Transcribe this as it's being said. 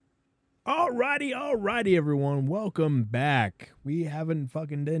Alrighty, everyone. Welcome back. We haven't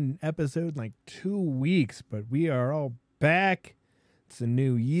fucking done an episode in like 2 weeks, but we are all back. It's a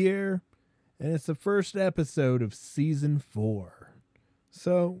new year, and it's the first episode of season 4.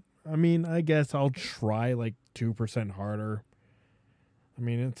 So, I mean, I guess I'll try like 2% harder. I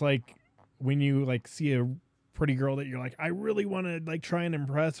mean, it's like when you like see a pretty girl that you're like, I really want to like try and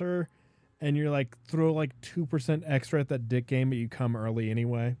impress her, and you're like throw like 2% extra at that dick game, but you come early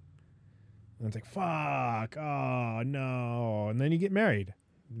anyway. And it's like, fuck, oh, no. And then you get married.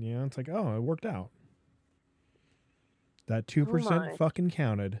 You know, it's like, oh, it worked out. That 2% fucking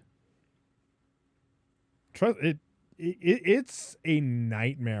counted. Trust it's a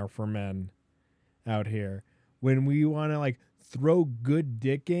nightmare for men out here. When we want to, like, throw good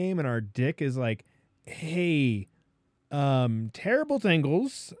dick game and our dick is like, hey, terrible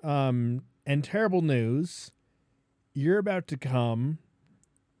tingles, and terrible news. You're about to come.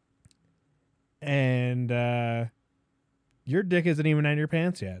 And your dick isn't even on your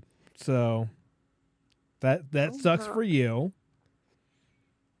pants yet, so that sucks for you.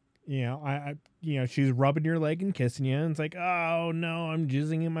 You know, I she's rubbing your leg and kissing you, and it's like, oh no, I'm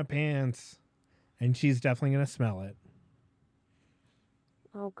jizzing in my pants, and she's definitely gonna smell it.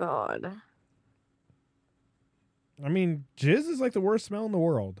 Oh God. I mean, jizz is like the worst smell in the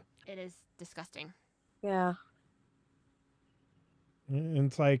world. It is disgusting. Yeah. And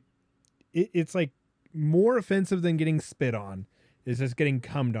it's like. It's like more offensive than getting spit on. It's just getting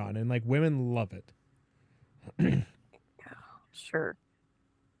cummed on, and like women love it. Yeah, sure.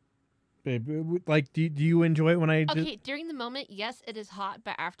 Babe, like, do you enjoy it when I? Okay, during the moment, yes, it is hot,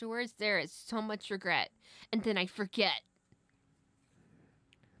 but afterwards, there is so much regret, and then I forget.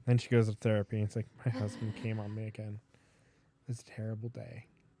 Then she goes to therapy, and it's like, my husband came on me again. It's a terrible day.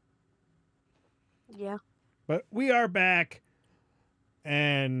 Yeah. But we are back,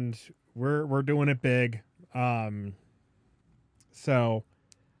 and we're doing it big. So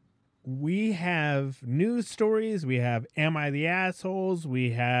we have news stories, we have Am I the Assholes,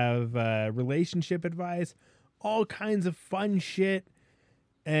 we have relationship advice, all kinds of fun shit.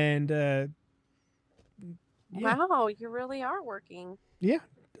 And yeah. Wow, you really are working. Yeah,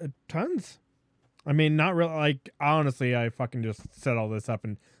 tons. I mean, not really, like, honestly, I fucking just set all this up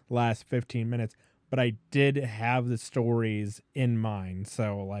in the last 15 minutes, but I did have the stories in mind.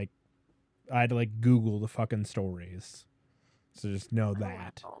 So like I had to like Google the fucking stories. So just know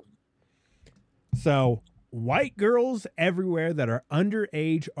that. Wow. So white girls everywhere that are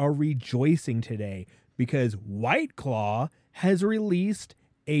underage are rejoicing today because White Claw has released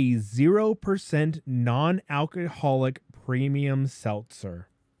a 0% non-alcoholic premium seltzer.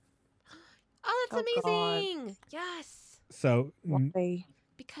 Oh, that's Oh, God. amazing! Yes, So Why?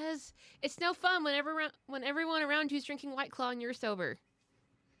 because it's no fun when everyone around you is drinking White Claw and you're sober.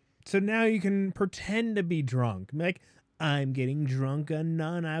 so now you can pretend to be drunk. Like, I'm getting drunk on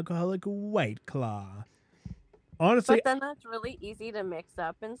non-alcoholic White Claw. Honestly, But then that's really easy to mix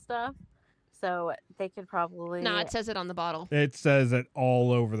up and stuff. So they could probably. Nah, it says it on the bottle, it says it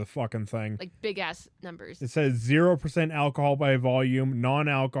all over the fucking thing. like big ass numbers. It says 0% alcohol by volume,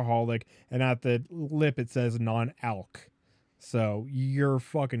 non-alcoholic, and at the lip it says non-alc. So you're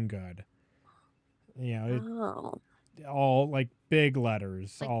fucking good. You know, Oh. all like big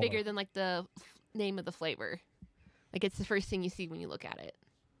letters. Like all bigger than like the name of the flavor. Like it's the first thing you see when you look at it.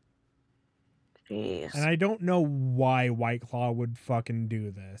 Jeez. And I don't know why White Claw would fucking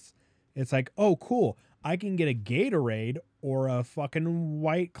do this. It's like, oh, cool. I can get a Gatorade or a fucking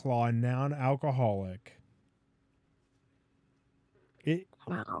White Claw non-alcoholic.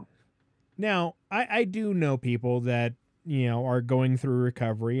 Wow. Now, I do know people that, you know, are going through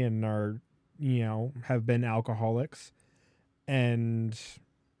recovery and are, you know, have been alcoholics and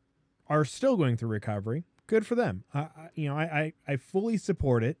are still going through recovery. Good for them. I fully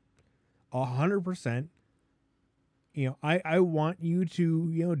support it 100%. You know, I want you to,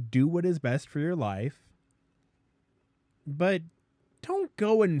 you know, do what is best for your life. But don't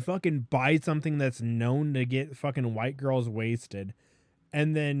go and fucking buy something that's known to get fucking white girls wasted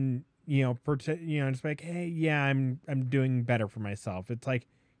and then, you know, just like, hey, yeah, I'm doing better for myself. It's like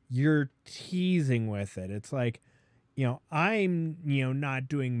you're teasing with it. It's like, you know, I'm, you know, not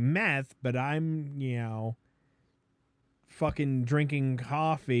doing meth, but I'm, you know, fucking drinking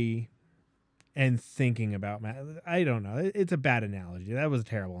coffee and thinking about meth. I don't know. It's a bad analogy. That was a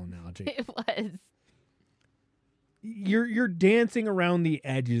terrible analogy. It was. You're dancing around the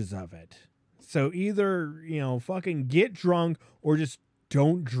edges of it. So either, you know, fucking get drunk or just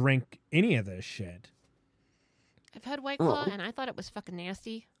don't drink any of this shit. I've had White Claw and I thought it was fucking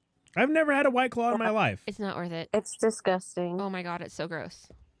nasty. I've never had a White Claw in my life. It's not worth it. It's disgusting. Oh my god, it's so gross.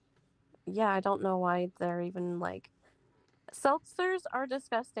 yeah, I don't know why they're even like seltzers are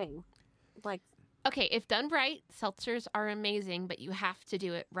disgusting. Like, Okay, if done right, seltzers are amazing, but you have to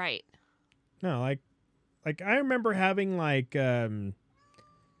do it right. No, like I remember having like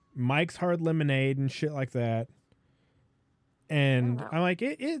Mike's Hard Lemonade and shit like that. And know. I'm like,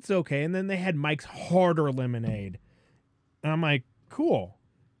 it's okay. And then they had Mike's Harder Lemonade. And I'm like, cool.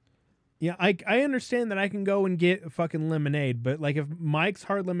 Yeah, I understand that I can go and get fucking lemonade, but like if Mike's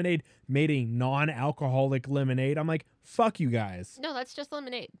Hard Lemonade made a non-alcoholic lemonade, I'm like, fuck you guys. No, that's just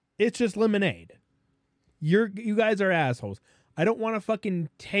lemonade. It's just lemonade. You guys are assholes. I don't want to fucking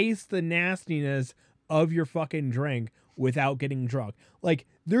taste the nastiness of your fucking drink without getting drunk. Like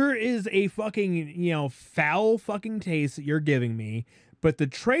there is a fucking, foul fucking taste that you're giving me, but the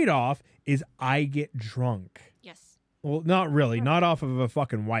trade-off is I get drunk. Yes. Well, not really. Not off of a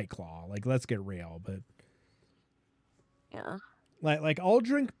fucking White Claw. Like, let's get real. But Yeah. like I'll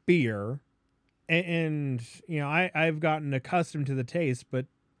drink beer, and I've gotten accustomed to the taste. But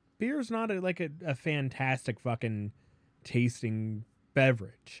beer's not a fantastic fucking tasting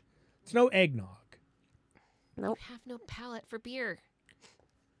beverage. It's no eggnog. Nope. I have no palate for beer.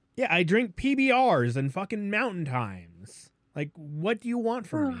 Yeah, I drink PBRs and fucking Mountain Times. Like, what do you want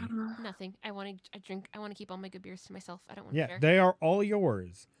from me? Nothing. I want to keep all my good beers to myself. I don't want to Yeah, share. they are all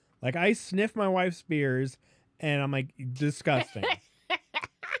yours. Like, I sniff my wife's beers, and I'm like, disgusting.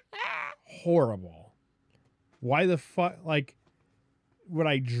 Horrible. Why the fuck, like, would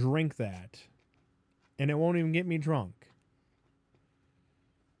I drink that? And it won't even get me drunk.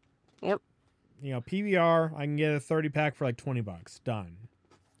 Yep. PBR, I can get a 30-pack for like $20. Done.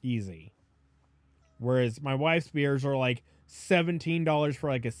 Easy. Whereas my wife's beers are like $17 for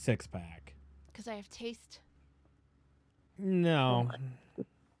like a 6-pack. Because I have taste. No.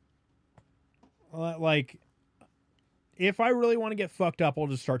 Like, if I really want to get fucked up, I'll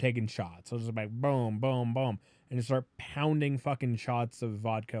just start taking shots. I'll just be like, boom, boom, boom. And just start pounding fucking shots of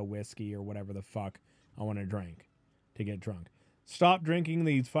vodka, whiskey, or whatever the fuck I want to drink to get drunk. Stop drinking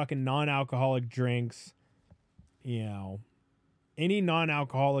these fucking non-alcoholic drinks. Any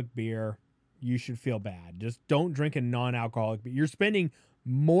non-alcoholic beer, you should feel bad. Just don't drink a non-alcoholic beer. You're spending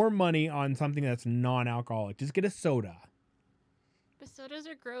more money on something that's non-alcoholic. Just get a soda. But sodas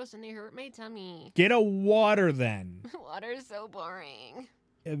are gross and they hurt my tummy. Get a water then. Water is so boring.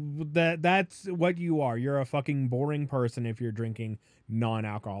 That's what you are. You're a fucking boring person if you're drinking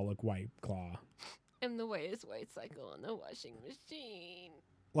non-alcoholic White Claw. I'm the whitest white cycle on the washing machine.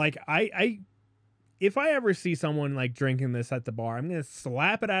 Like if I ever see someone like drinking this at the bar, I'm gonna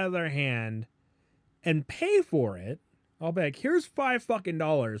slap it out of their hand and pay for it. I'll be like, here's $5 fucking.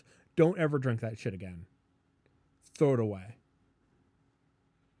 Don't ever drink that shit again. Throw it away.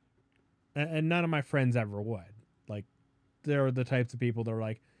 And none of my friends ever would. Like, they're the types of people that are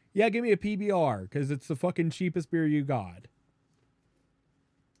like, yeah, give me a PBR because it's the fucking cheapest beer you got.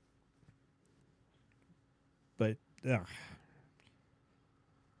 But, ugh.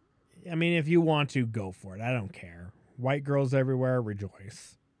 I mean, if you want to, go for it. I don't care. White girls everywhere,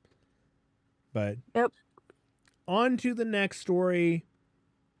 rejoice. But, Yep. on to the next story.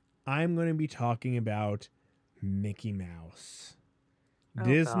 I'm going to be talking about Mickey Mouse. Oh,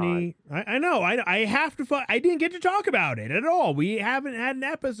 Disney. I know. I have to. I didn't get to talk about it at all. We haven't had an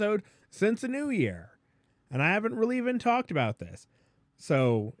episode since the new year. And I haven't really even talked about this.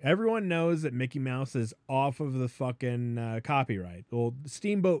 So everyone knows that Mickey Mouse is off of the fucking copyright. Well,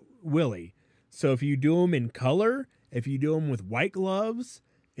 Steamboat Willie. So if you do them in color, if you do them with white gloves,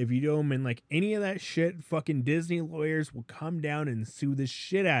 if you do them in like any of that shit, fucking Disney lawyers will come down and sue the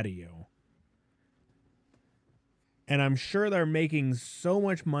shit out of you. And I'm sure they're making so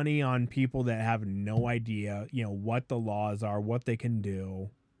much money on people that have no idea, what the laws are, what they can do.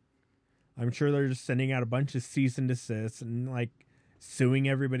 I'm sure they're just sending out a bunch of cease and desist and like suing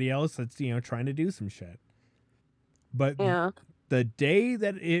everybody else that's, trying to do some shit. But Yeah. the day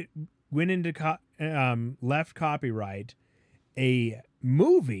that it went into left copyright, a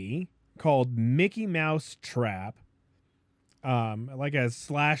movie called Mickey Mouse Trap, like a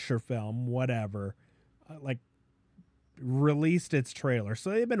slasher film, whatever, released its trailer.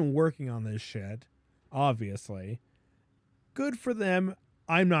 So they've been working on this shit, obviously. Good for them.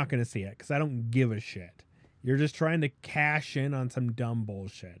 I'm not going to see it because I don't give a shit. You're just trying to cash in on some dumb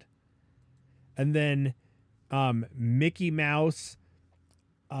bullshit. And then Mickey Mouse,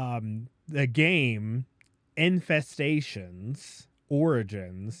 the game, Infestations,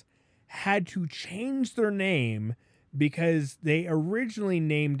 Origins, had to change their name because they originally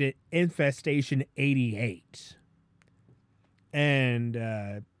named it Infestation 88. And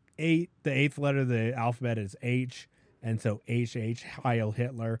the eighth letter of the alphabet is H, and so HH, Heil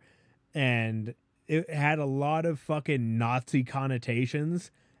Hitler. and it had a lot of fucking Nazi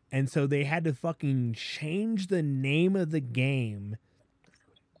connotations. And so they had to fucking change the name of the game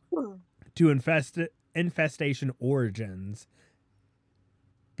to Infestation Origins.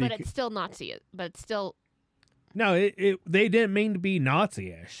 But it's still Nazi. But it's still No, they didn't mean to be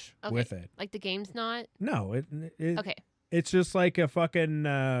Nazi-ish with it. like the game's not. No, Okay. it's just like a fucking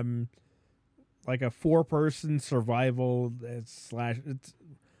like a 4-person survival it's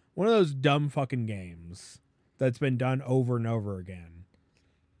one of those dumb fucking games that's been done over and over again.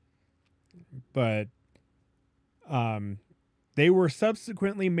 But they were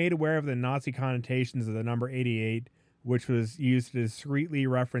subsequently made aware of the Nazi connotations of the number 88, which was used to discreetly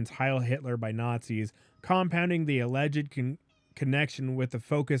reference Heil Hitler by Nazis, compounding the alleged connection with the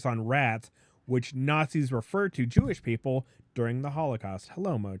focus on rats, which Nazis referred to Jewish people during the Holocaust.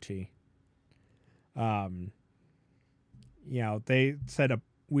 Hello, Mochi. They said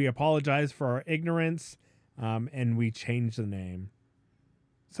we apologize for our ignorance, and we changed the name.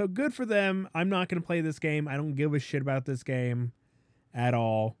 So good for them. I'm not going to play this game. I don't give a shit about this game at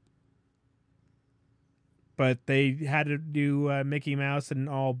all. But they had to do Mickey Mouse in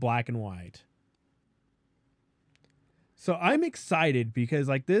all black and white. So I'm excited because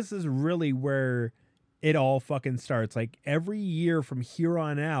like this is really where it all fucking starts. Like every year from here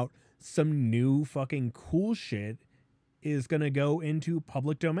on out, some new fucking cool shit is going to go into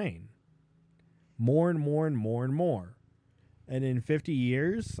public domain. More and more and more and more. And in 50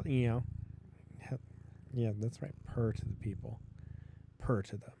 years, yeah, that's right. Purr to the people. Purr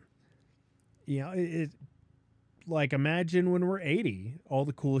to them. It like imagine when we're 80, all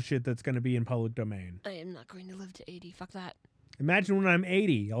the cool shit that's going to be in public domain. I am not going to live to 80. Fuck that. Imagine when I'm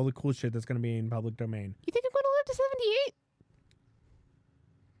 80, all the cool shit that's going to be in public domain. You think I'm going to live to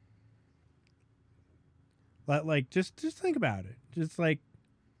 78? Like just think about it. Just like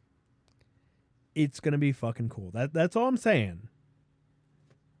it's going to be fucking cool. That's all I'm saying.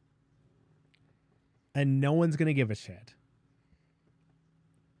 And no one's going to give a shit.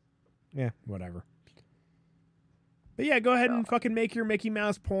 Yeah, whatever. But yeah, go ahead and fucking make your Mickey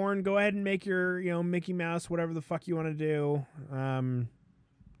Mouse porn. Go ahead and make your, Mickey Mouse, whatever the fuck you want to do.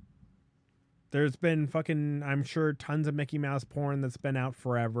 There's been fucking, I'm sure, tons of Mickey Mouse porn that's been out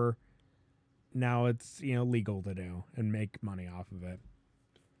forever. Now it's, legal to do and make money off of it.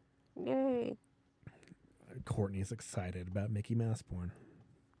 Yay. Courtney's excited about Mickey Mouse porn.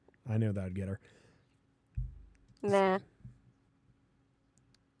 I knew that would get her. Nah.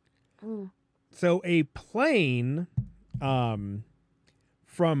 So a plane from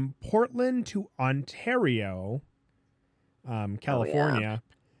Portland to Ontario, California,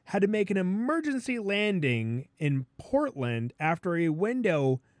 had to make an emergency landing in Portland after a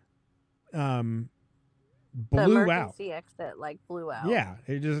window blew the out. emergency exit blew out. Yeah,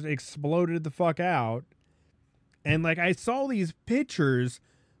 it just exploded the fuck out. And I saw these pictures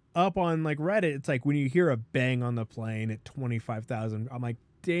up on Reddit. It's like when you hear a bang on the plane at 25,000, I'm like,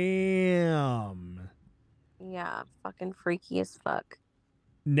 damn. Yeah, fucking freaky as fuck.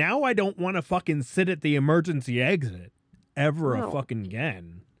 Now I don't want to fucking sit at the emergency exit ever fucking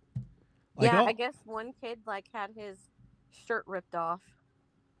again. I guess one kid had his shirt ripped off.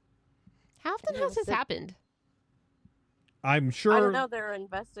 How often has this happened? I'm sure. I don't know. They're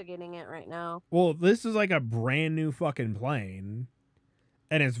investigating it right now. Well, this is a brand new fucking plane.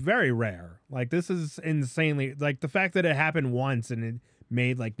 And it's very rare. This is insanely... the fact that it happened once and it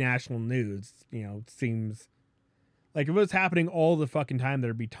made, national news, seems... if it was happening all the fucking time,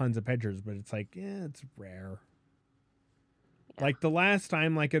 there'd be tons of pictures. But it's it's rare. Yeah. The last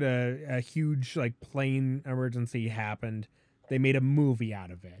time, at a huge, plane emergency happened, they made a movie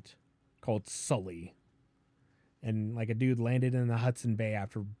out of it called Sully. And, a dude landed in the Hudson Bay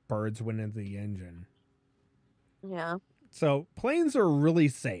after birds went into the engine. Yeah. So planes are really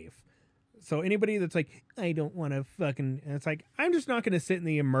safe. So anybody that's I don't want to fucking... And it's I'm just not going to sit in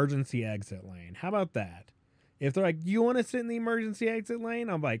the emergency exit lane. How about that? If they're do you want to sit in the emergency exit lane?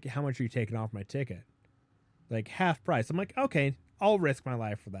 I'm how much are you taking off my ticket? Half price. I'm okay, I'll risk my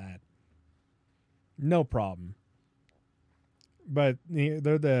life for that. No problem. But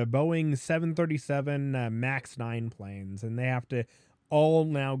they're the Boeing 737 MAX 9 planes, and they have to all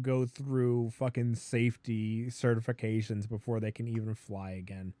now go through fucking safety certifications before they can even fly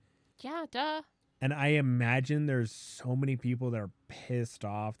again. Yeah, duh. And I imagine there's so many people that are pissed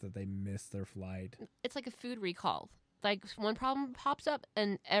off that they missed their flight. It's like a food recall. One problem pops up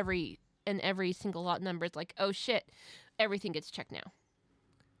and every single lot number is oh shit, everything gets checked now.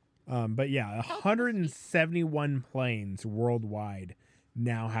 But yeah, 171 planes worldwide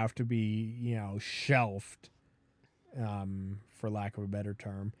now have to be, shelved, for lack of a better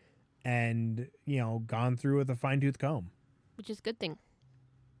term. and, gone through with a fine-tooth comb. Which is a good thing.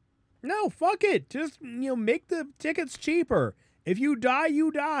 No, fuck it. Just, make the tickets cheaper. If you die,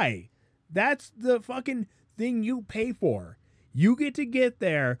 you die. That's the fucking thing you pay for. You get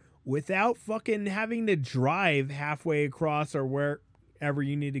there without fucking having to drive halfway across or wherever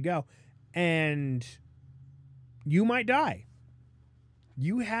you need to go. And you might die.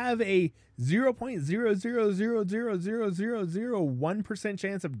 You have a 0.0000001%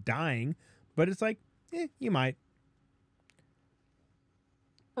 chance of dying, but it's like, you might.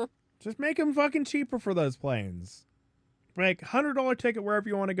 Just make them fucking cheaper for those planes. Like, $100 ticket wherever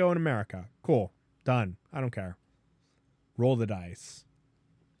you want to go in America. Cool. Done. I don't care. Roll the dice.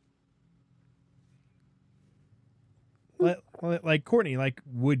 Like, Courtney,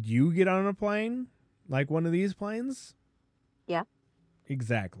 would you get on a plane? Like one of these planes? Yeah.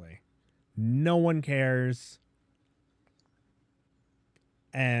 Exactly. No one cares.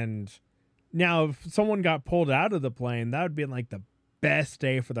 And now if someone got pulled out of the plane, that would be like the best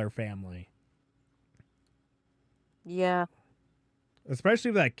day for their family. Yeah. Especially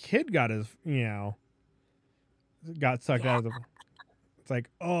if that kid got his, got sucked out of the. It's like,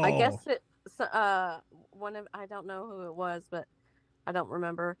 oh. I guess one of, I don't know who it was, but I don't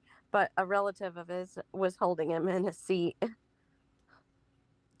remember. But a relative of his was holding him in a seat.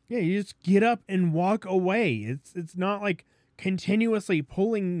 Yeah, you just get up and walk away. It's not like continuously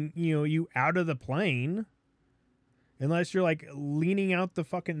pulling, you out of the plane. Unless you're like leaning out the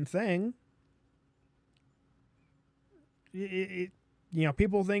fucking thing.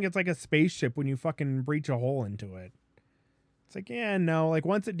 People think it's like a spaceship when you fucking breach a hole into it. It's like, yeah, no, like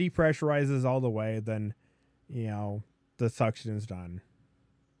once it depressurizes all the way, then, the suction is done.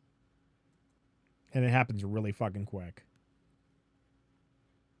 And it happens really fucking quick.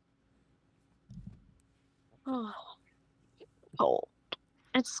 Oh, cold.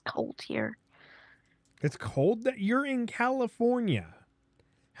 It's cold here. It's cold that you're in California.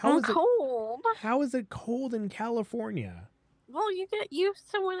 I'm cold. How is it cold in California? Well, you get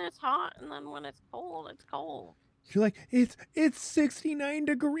used to when it's hot, and then when it's cold, it's cold. You're like, it's 69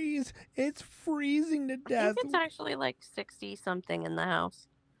 degrees. It's freezing to I death. think it's actually like 60 something in the house.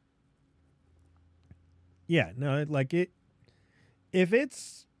 Yeah, no, if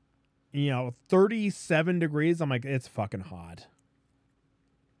it's 37 degrees, I'm like, it's fucking hot.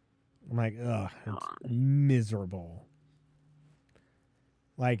 I'm like, ugh, it's miserable.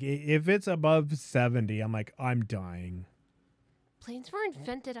 Like, if it's above 70, I'm like, I'm dying. Planes were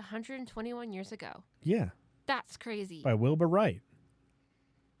invented 121 years ago. Yeah. That's crazy. By Wilbur Wright.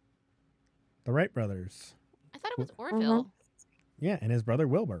 The Wright brothers. I thought it was Orville. Yeah, and his brother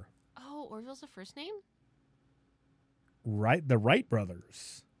Wilbur. Oh, Orville's the first name? Right, the Wright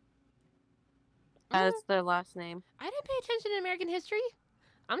brothers. That's their last name. I didn't pay attention to American history.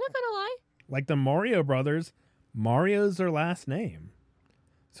 I'm not going to lie. Like the Mario brothers, Mario's their last name.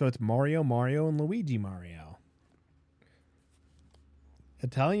 So it's Mario, and Luigi Mario.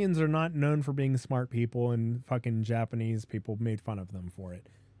 Italians are not known for being smart people, and fucking Japanese people made fun of them for it.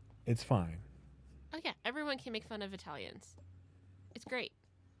 It's fine. Oh, yeah. Everyone can make fun of Italians. It's great.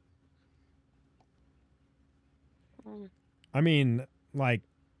 I mean, like...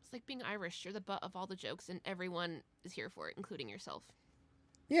 It's like being Irish. You're the butt of all the jokes, and everyone is here for it, including yourself.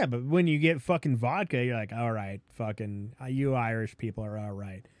 Yeah, but when you get fucking vodka, you're like, all right, fucking, you Irish people are all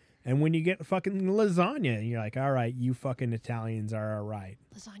right. And when you get fucking lasagna, you're like, all right, you fucking Italians are all right.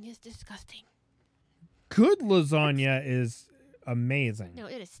 Lasagna's disgusting. Good lasagna is amazing. No,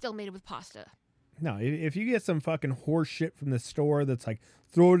 it is still made with pasta. No, if you get some fucking horse shit from the store that's like,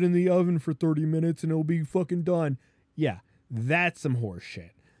 throw it in the oven for 30 minutes and it'll be fucking done. Yeah, that's some horse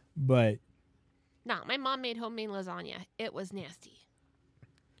shit. But... Nah, my mom made homemade lasagna. It was nasty.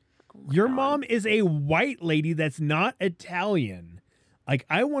 Your mom is a white lady that's not Italian. Like,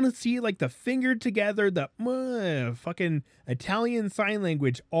 I want to see, like, the finger together, the fucking Italian sign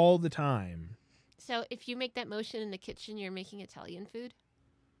language all the time. So, if you make that motion in the kitchen, you're making Italian food?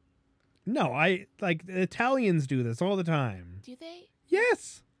 No, the Italians do this all the time. Do they?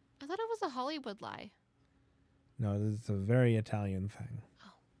 Yes. I thought it was a Hollywood lie. No, this is a very Italian thing.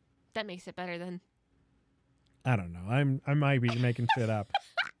 Oh, that makes it better then. I don't know. I might be making shit up.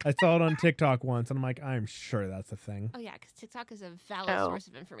 I saw it on TikTok once, and I'm like, I'm sure that's a thing. Oh, yeah, because TikTok is a valid source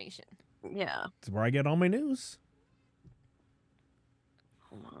of information. Yeah. It's where I get all my news.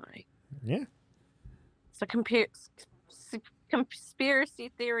 Oh, my. Yeah. It's a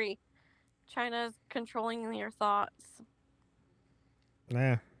conspiracy theory. China's controlling your thoughts.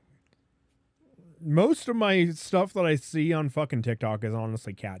 Yeah. Most of my stuff that I see on fucking TikTok is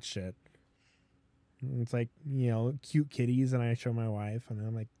honestly cat shit. It's like, cute kitties, and I show my wife, and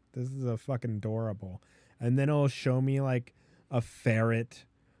I'm like, this is a fucking adorable. And then it'll show me like a ferret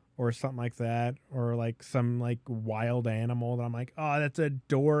or something like that, or like some like wild animal that I'm like, oh, that's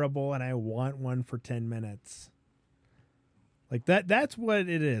adorable, and I want one for 10 minutes. Like that's what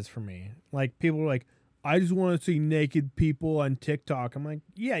it is for me. Like people are like, I just want to see naked people on TikTok. I'm like,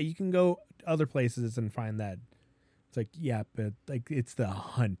 yeah, you can go other places and find that. It's like, yeah, but like it's the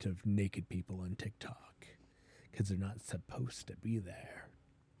hunt of naked people on TikTok because they're not supposed to be there.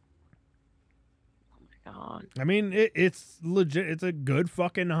 God. I mean, it's legit. It's a good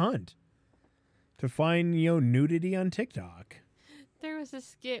fucking hunt to find, nudity on TikTok. There was a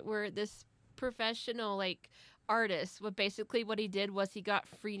skit where this professional like artist, what he did was he got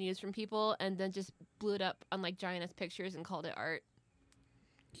free news from people and then just blew it up on like giant ass pictures and called it art.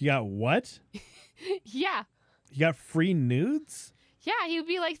 You got what? Yeah. You got free nudes? Yeah, he would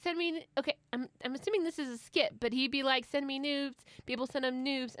be like, send me. Okay, I'm assuming this is a skit, but he'd be like, send me nudes. People send him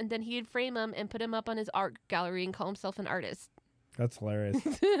nudes, and then he'd frame them and put them up on his art gallery and call himself an artist. That's hilarious.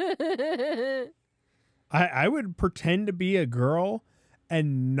 I would pretend to be a girl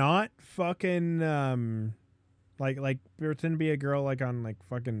and not fucking like pretend to be a girl like on like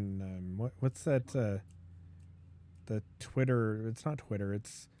fucking what's that the Twitter? It's not Twitter.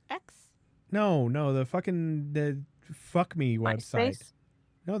 It's X. No, the fuck me website. MySpace?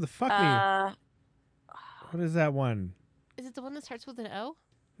 No, the fuck me. What is that one? Is it the one that starts with an O?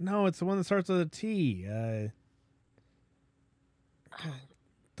 No, it's the one that starts with a T.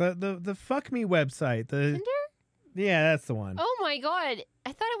 The fuck me website. The Tinder? Yeah, that's the one. Oh my god!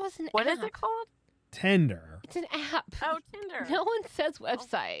 I thought it was an What app. is it called? Tinder. It's an app. Oh, Tinder. No one says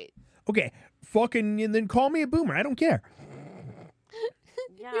website. Okay, fucking, and then call me a boomer. I don't care.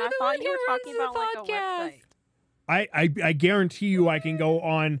 Yeah, You're I the thought one you were who talking runs about the like a podcast. website. I guarantee you I can go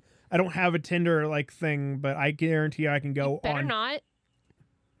on. I don't have a Tinder like thing, but I guarantee I can go You better on. not.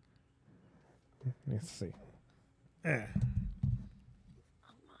 Let's see. INDER.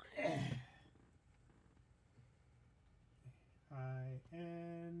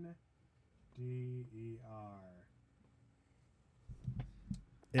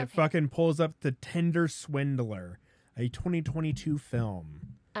 It Okay. fucking pulls up the Tinder Swindler, a 2022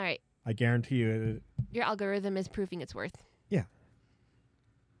 film. All right. I guarantee you. Your algorithm is proving its worth.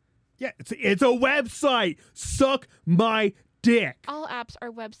 Yeah, it's a website. Suck my dick. All apps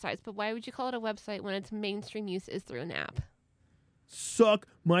are websites, but why would you call it a website when its mainstream use is through an app? Suck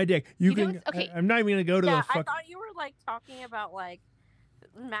my dick. You know can. what's- okay. I'm not even gonna go to Yeah, the fuck. I thought you were like talking about like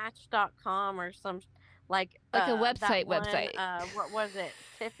Match.com or some like Like a that website one, website. What was it?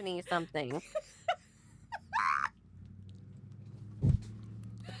 Tiffany something.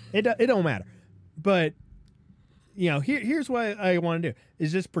 It don't matter. But here's what I want to do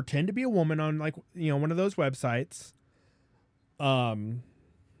is just pretend to be a woman on like one of those websites. eHarmony,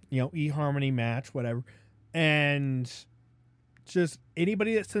 Match, whatever, and just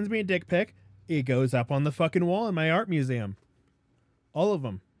anybody that sends me a dick pic, it goes up on the fucking wall in my art museum. All of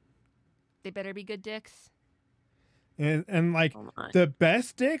them. They better be good dicks. And like Oh my. the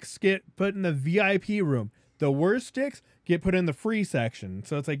best dicks get put in the VIP room. The worst dicks get put in the free section.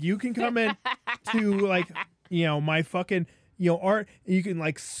 So it's like you can come in to like my fucking art, and you can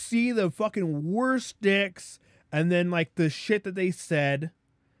like see the fucking worst dicks, and then like the shit that they said,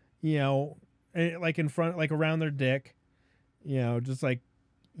 like in front, like around their dick, just like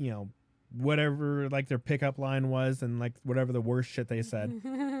whatever like their pickup line was, and like whatever the worst shit they said.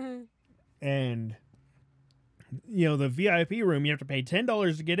 And the VIP room, you have to pay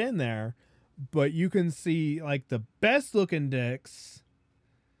 $10 to get in there, but you can see like the best looking dicks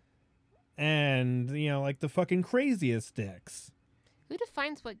and like the fucking craziest dicks. Who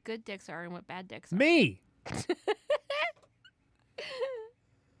defines what good dicks are and what bad dicks are? Me.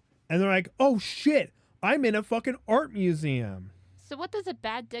 And they're like, oh shit, I'm in a fucking art museum. So what does a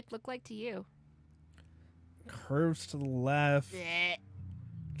bad dick look like to you? Curves to the left.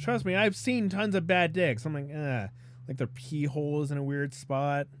 Trust me, I've seen tons of bad dicks. I'm like, like their pee hole is in a weird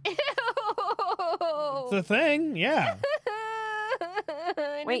spot. Ew. It's a thing, yeah. I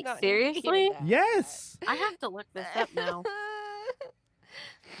did Wait, not seriously? hear that. Yes. I have to look this up now.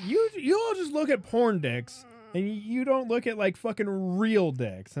 You all just look at porn dicks, and you don't look at like fucking real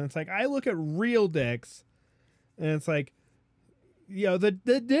dicks. And it's like I look at real dicks, and it's like,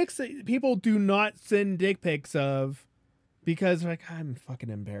 the dicks that people do not send dick pics of, because like I'm fucking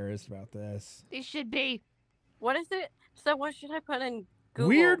embarrassed about this. They should be. What is it? So what should I put in Google?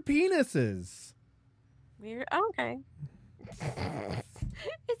 Weird penises. Weird. Oh, okay. Is that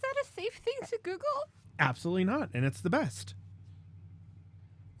a safe thing to Google? Absolutely not, and it's the best.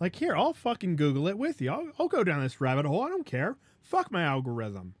 Like here, I'll fucking Google it with you. I'll go down this rabbit hole. I don't care. Fuck my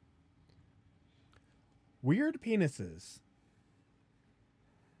algorithm. Weird penises.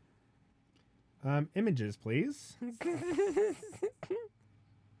 Images, please.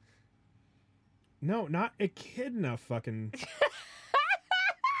 No, not echidna fucking.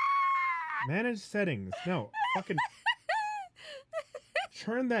 Manage settings. No, fucking.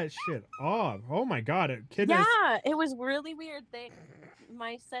 Turn that shit off. Oh my god, echidnas. Yeah, it was really weird.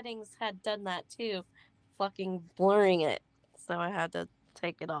 My settings had done that too, fucking blurring it. So I had to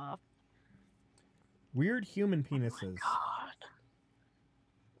take it off. Weird human penises. God.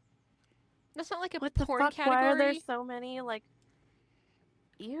 That's not like a What the porn fuck? category. Why are there so many like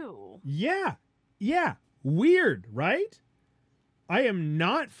ew? Yeah. Yeah. Weird, right? I am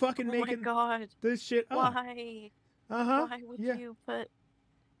not fucking Oh my making god. this shit up. Why? Uh-huh. Why would Yeah. you put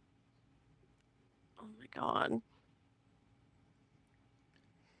Oh my god.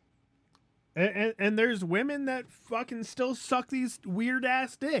 And there's women that fucking still suck these weird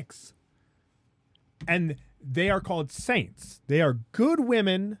ass dicks. And they are called saints. They are good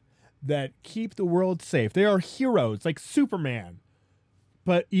women that keep the world safe. They are heroes like Superman,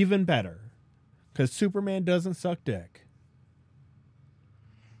 but even better because Superman doesn't suck dick.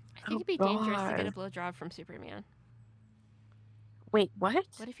 I think it'd be dangerous to get a blowjob from Superman. Wait, what?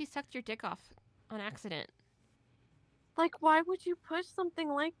 What if he sucked your dick off on accident? Like, why would you push something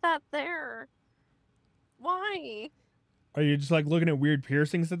like that there? Why? Are you just like looking at weird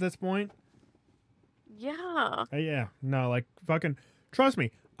piercings at this point? Yeah. Yeah, no, like fucking. Trust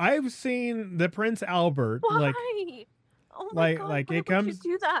me, I've seen the Prince Albert. Why? Like Oh my like- god. like why it would comes-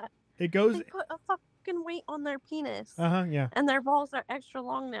 you do that? it goes. They put a fucking weight on their penis. Yeah. And their balls are extra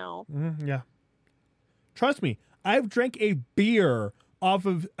long now. Yeah. Trust me, I've drank a beer off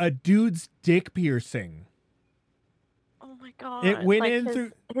of a dude's dick piercing. Oh my god. It went like in his,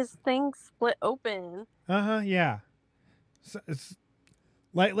 through. his thing split open. Yeah. So it's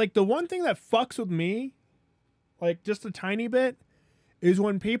like the one thing that fucks with me, like just a tiny bit, is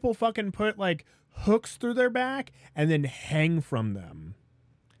when people fucking put like hooks through their back and then hang from them.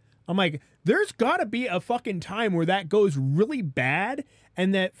 I'm like, there's gotta be a fucking time where that goes really bad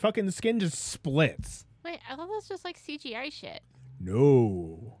and that fucking skin just splits. Wait, I thought that's just like CGI shit.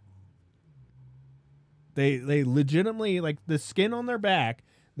 No. They legitimately, like, the skin on their back,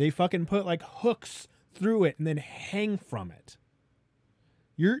 they fucking put like hooks through it and then hang from it.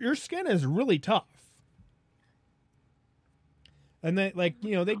 Your skin is really tough. And they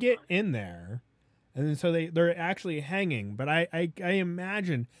they get in there and then so they're actually hanging. But I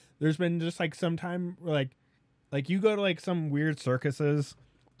imagine there's been just like some time where, like you go to like some weird circuses.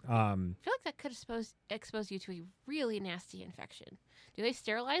 I feel like that could expose you to a really nasty infection. Do they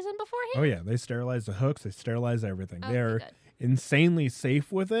sterilize them beforehand? Oh yeah, they sterilize the hooks, they sterilize everything. Okay, They're good. insanely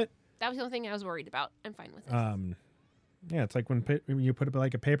safe with it. That was the only thing I was worried about. I'm fine with it. Yeah, it's like when you put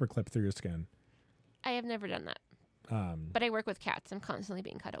like a paper clip through your skin. I have never done that. But But I work with cats. I'm constantly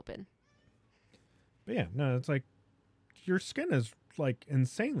being cut open. yeah, no, it's like your skin is like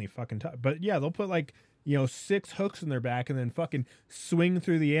insanely fucking tough. But yeah, they'll put like 6 hooks in their back and then fucking swing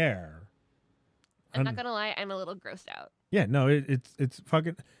through the air. I'm not gonna lie, I'm a little grossed out. Yeah, no, it's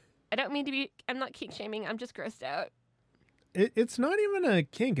fucking. I don't mean to be. I'm not kink shaming. I'm just grossed out. It's not even a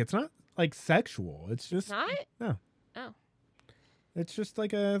kink. It's not like sexual. It's just Not? no. Oh. It's just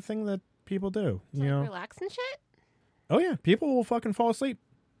like a thing that people do. It's like relax and shit. Oh yeah, people will fucking fall asleep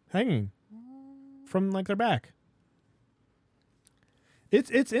hanging from like their back.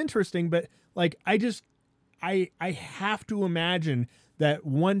 It's interesting, but like I have to imagine that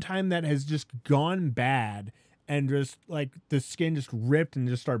one time that has just gone bad and just like the skin just ripped and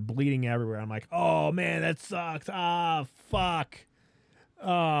just started bleeding everywhere. I'm like, oh man, that sucks. Ah, fuck.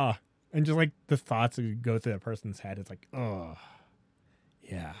 And just like the thoughts that go through that person's head, it's like, oh,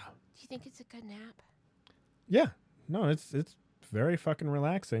 yeah. Do you think it's a good nap? Yeah. No, it's very fucking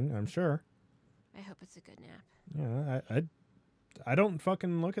relaxing, I'm sure. I hope it's a good nap. Yeah, I don't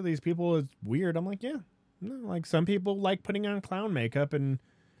fucking look at these people as weird. I'm like, yeah. No, like some people like putting on clown makeup and,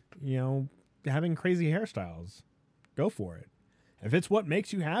 having crazy hairstyles. Go for it. If it's what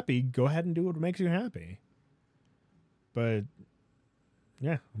makes you happy, go ahead and do what makes you happy. But,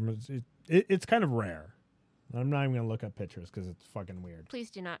 yeah, it's kind of rare. I'm not even going to look up pictures because it's fucking weird. Please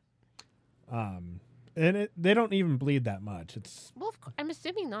do not. And they don't even bleed that much. It's Well, I'm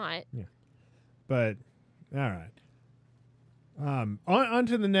assuming not. But, all right. On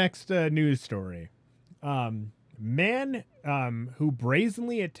to the next news story. Man who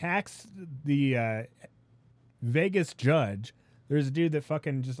brazenly attacks the Vegas judge. There's a dude that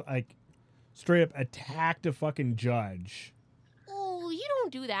fucking just like straight up attacked a fucking judge. Oh, you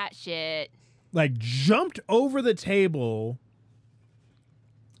don't do that shit. Like jumped over the table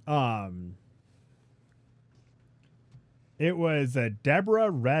Um, it was Deborah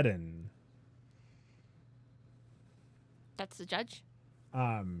Redden. That's the judge?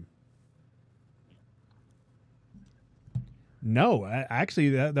 No, actually,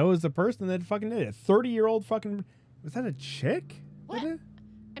 that was the person that fucking did it. 30-year-old fucking. Was that a chick? What? Did it?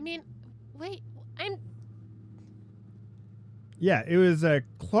 I mean, wait, Yeah, it was a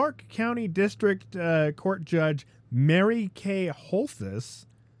Clark County District Court Judge Mary K. Holthus.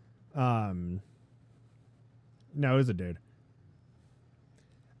 No, it was a dude.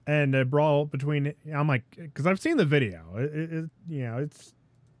 And a brawl between. I'm like, because I've seen the video. It's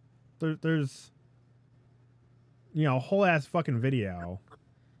there's a whole ass fucking video.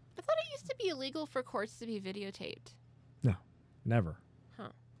 I thought it used to be illegal for courts to be videotaped. No, never. Huh.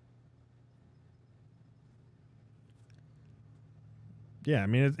 Yeah, I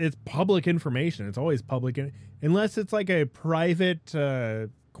mean it's public information. It's always public, unless it's like a private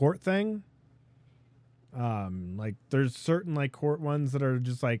court thing. Like there's certain like court ones that are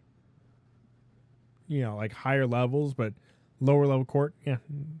just like, like higher levels, but lower level court, yeah.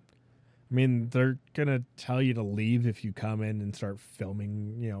 I mean, they're gonna tell you to leave if you come in and start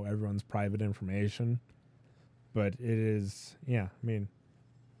filming, everyone's private information. But it is, yeah. I mean,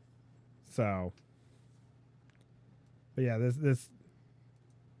 so, but yeah, this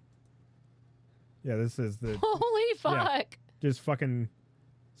is the Holy fuck. just fucking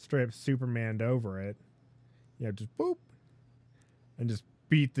straight up Superman'd over it. Just boop. And just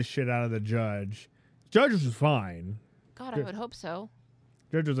beat the shit out of the judge. Judge was fine. God, I would hope so.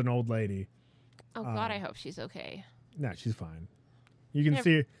 Judge was an old lady. Oh God, I hope she's okay. No, she's fine. You can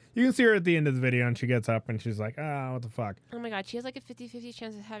see her at the end of the video, and she gets up and she's like, what the fuck? Oh my God, she has like a 50-50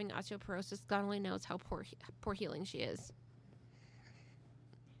 chance of having osteoporosis. God only knows how poor healing she is.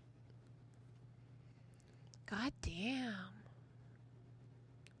 God damn.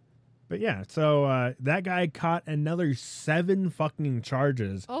 But yeah, so that guy caught another 7 fucking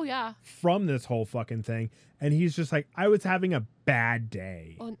charges. Oh yeah. From this whole fucking thing, and he's just like, I was having a bad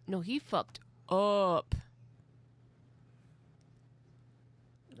day. Oh no, he fucked up.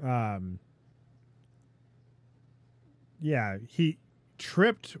 Yeah, he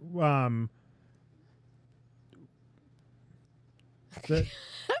tripped. What?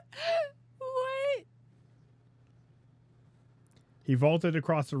 He vaulted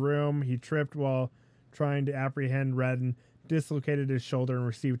across the room. He tripped while trying to apprehend Redden, dislocated his shoulder, and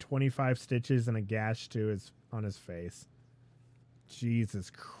received 25 stitches and a gash on his face. Jesus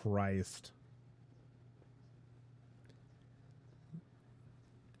Christ.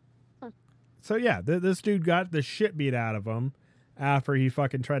 So yeah, this dude got the shit beat out of him after he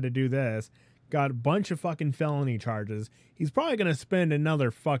fucking tried to do this. Got a bunch of fucking felony charges. He's probably going to spend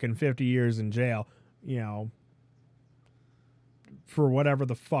another fucking 50 years in jail, for whatever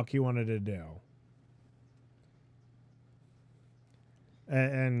the fuck he wanted to do.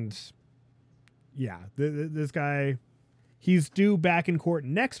 And yeah, this guy, he's due back in court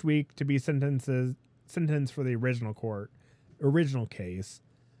next week to be sentenced for the original case.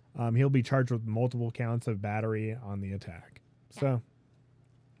 He'll be charged with multiple counts of battery on the attack. So,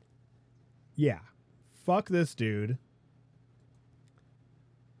 yeah, fuck this dude.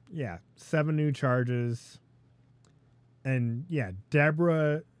 Yeah, 7 new charges. And yeah,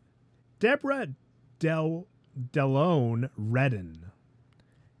 Deborah Delone Redden.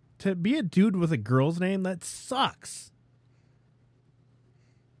 To be a dude with a girl's name, that sucks.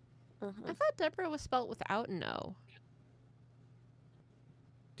 I thought Deborah was spelled without an O.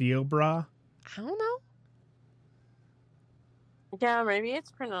 Diobra? I don't know. Yeah, maybe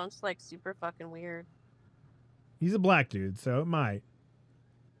it's pronounced like super fucking weird. He's a black dude, so it might.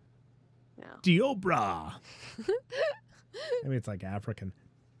 Yeah. Diobra. Maybe it's like African.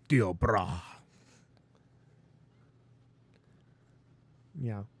 Diobra.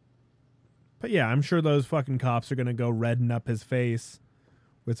 Yeah. But yeah, I'm sure those fucking cops are going to go redden up his face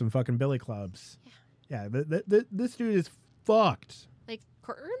with some fucking billy clubs. Yeah, this dude is fucked. Like,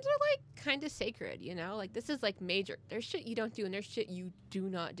 courtrooms are like kind of sacred, Like, this is like major. There's shit you don't do and there's shit you do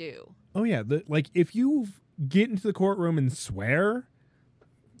not do. Oh yeah, like if you get into the courtroom and swear,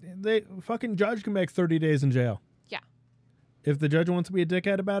 the fucking judge can make 30 days in jail. Yeah. If the judge wants to be a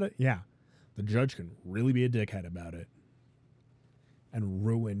dickhead about it, yeah, the judge can really be a dickhead about it and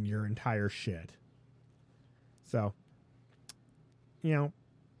ruin your entire shit. So,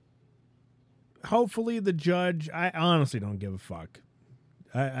 hopefully the judge, I honestly don't give a fuck.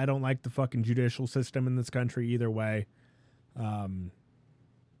 I don't like the fucking judicial system in this country either way.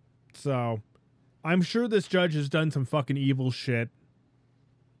 So I'm sure this judge has done some fucking evil shit.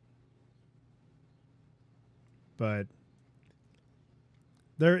 But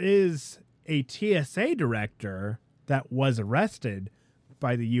there is a TSA director that was arrested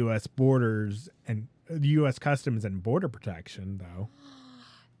by the U.S. Borders and the U.S. Customs and Border Protection, though.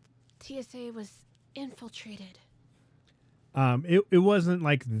 TSA was infiltrated. It wasn't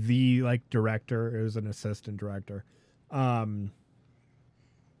like the director. It was an assistant director.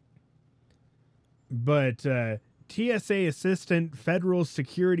 But TSA Assistant Federal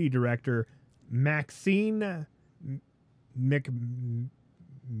Security Director Maxine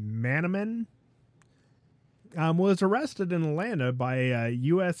McManaman was arrested in Atlanta by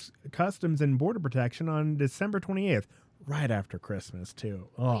U.S. Customs and Border Protection on December 28th, right after Christmas, too.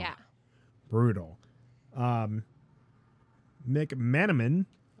 Oh, Yeah. brutal. McManaman,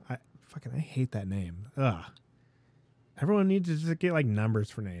 I hate that name. Ugh. Everyone needs to just get like numbers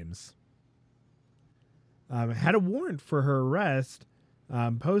for names. Had a warrant for her arrest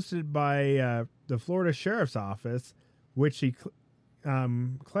posted by the Florida Sheriff's Office, which she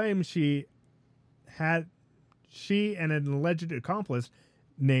claims she and an alleged accomplice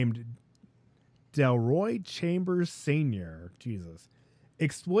named Delroy Chambers Sr. Jesus.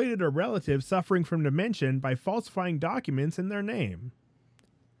 Exploited a relative suffering from dementia by falsifying documents in their name.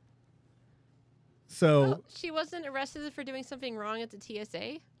 So Oh, she wasn't arrested for doing something wrong at the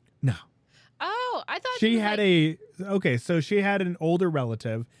TSA? no, Oh, I thought she was had so she had an older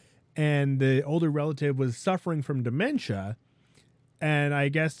relative, and the older relative was suffering from dementia, and I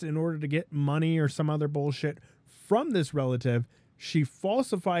guess in order to get money or some other bullshit from this relative, she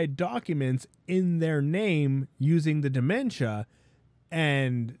falsified documents in their name using the dementia,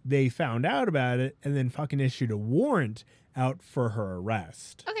 and they found out about it and then fucking issued a warrant out for her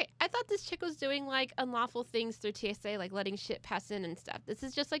arrest. Okay, I thought this chick was doing like unlawful things through TSA, like letting shit pass in and stuff. This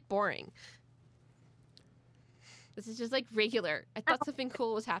is just like boring. This is just like regular. I thought something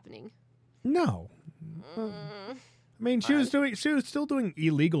cool was happening. No. Mm. I mean, she was still doing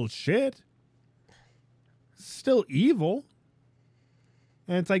illegal shit. Still evil.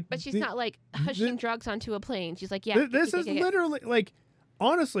 And it's like, But she's not like hushing drugs onto a plane. She's like, yeah. This is literally like,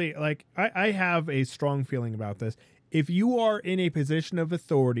 honestly, like I have a strong feeling about this. If you are in a position of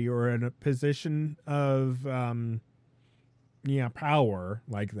authority or in a position of, power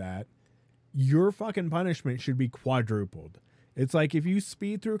like that, your fucking punishment should be quadrupled. It's like if you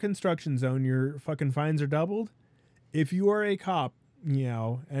speed through a construction zone, your fucking fines are doubled. If you are a cop,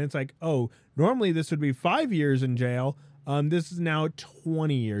 and it's like, oh, normally this would be 5 years in jail. This is now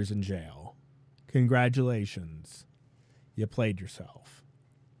 20 years in jail. Congratulations. You played yourself.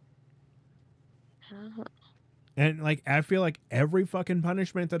 And like, I feel like every fucking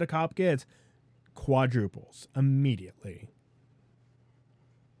punishment that a cop gets quadruples immediately.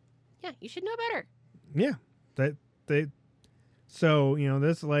 Yeah, you should know better. Yeah. So,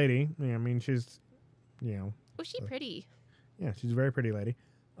 this lady, I mean, she's, Oh, she's pretty. yeah, she's a very pretty lady.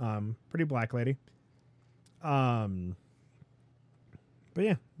 Pretty black lady. But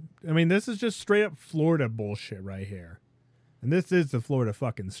yeah, I mean, this is just straight up Florida bullshit right here. And this is the Florida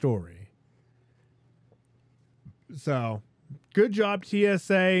fucking story. So, good job,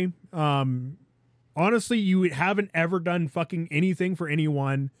 TSA. Honestly, you haven't ever done fucking anything for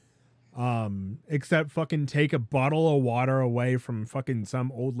anyone except fucking take a bottle of water away from fucking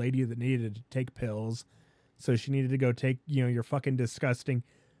some old lady that needed to take pills. So she needed to go take, your fucking disgusting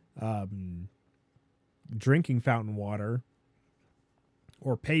drinking fountain water,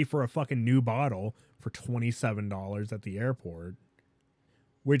 or pay for a fucking new bottle for $27 at the airport,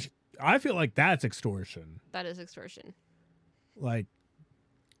 which I feel like that's extortion. That is extortion. Like,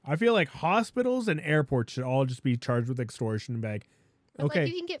 I feel like hospitals and airports should all just be charged with extortion. And be like, But okay,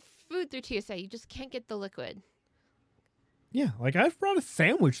 like, you can get food through TSA. You just can't get the liquid. yeah, like I've brought a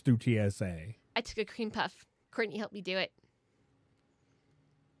sandwich through TSA. I took a cream puff. Courtney helped me do it.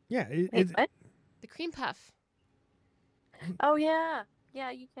 Yeah, Wait, what? The cream puff. Oh yeah,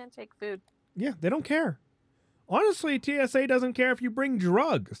 you can't take food. yeah, they don't care. Honestly, TSA doesn't care if you bring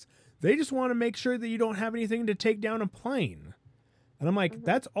drugs. They just want to make sure that you don't have anything to take down a plane. And I'm like,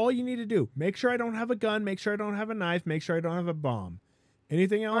 that's all you need to do. Make sure I don't have a gun. Make sure I don't have a knife. Make sure I don't have a bomb.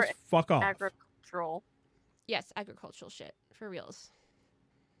 Anything else, fuck off. Agricultural. Yes, agricultural shit. For reals.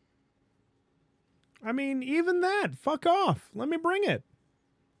 I mean, even that, fuck off. Let me bring it.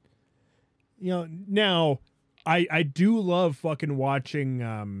 Now, I do love fucking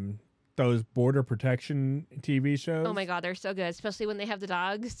watching those border protection TV shows. Oh my god, they're so good, especially when they have the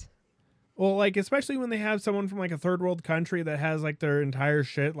dogs. Well, like, especially when they have someone from like a third world country that has like their entire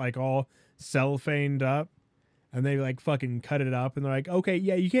shit like all cellophaned up, and they like fucking cut it up, and they're like, okay,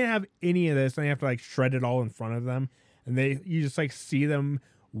 yeah, you can't have any of this, and they have to like shred it all in front of them, and you just like see them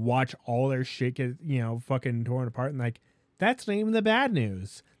watch all their shit get fucking torn apart, and like That's not even the bad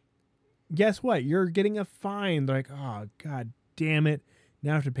news. Guess what? You're getting a fine. They're like, oh, God damn it.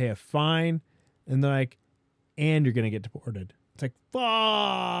 Now I have to pay a fine. And they're like, and you're going to get deported. It's like,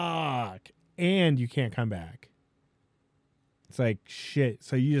 fuck. And you can't come back. It's like, shit.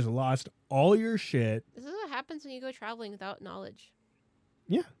 So you just lost all your shit. This is what happens when you go traveling without knowledge.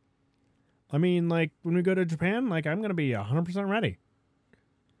 Yeah. I mean, like, when we go to Japan, like, I'm going to be 100% ready.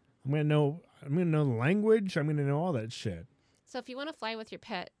 I'm going to know the language. I'm going to know all that shit. So if you want to fly with your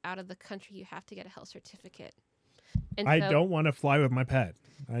pet out of the country, you have to get a health certificate. And I so- don't want to fly with my pet.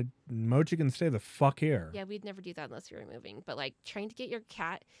 Mochi can stay the fuck here. Yeah, we'd never do that unless we were moving. But like trying to get your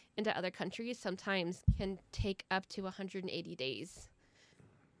cat into other countries sometimes can take up to 180 days.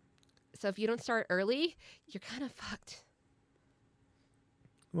 So if you don't start early, you're kind of fucked.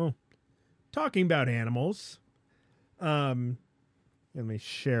 Well, talking about animals, let me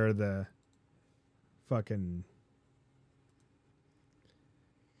share the fucking.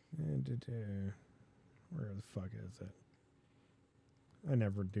 Where the fuck is it? I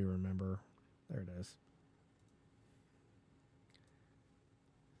never do remember. There it is.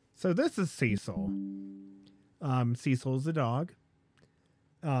 So this is Cecil. Cecil is a dog.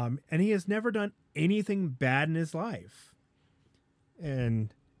 And he has never done anything bad in his life.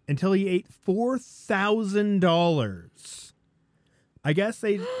 And until he ate $4,000. I guess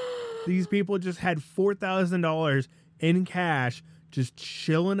these people just had $4,000 in cash just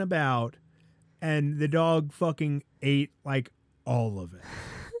chilling about, and the dog fucking ate like all of it.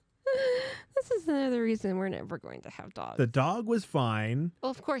 This is another reason we're never going to have dogs. The dog was fine, Well,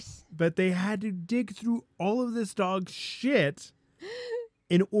 of course. but they had to dig through all of this dog's shit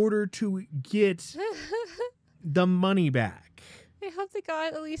in order to get the money back. I hope they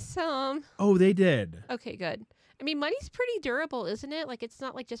got at least some. Oh, they did. Okay, good. I mean, money's pretty durable, isn't it? Like, it's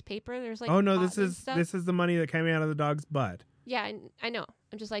not like just paper. There's like Oh no, cotton this and is stuff. this is the money that came out of the dog's butt. Yeah, I know.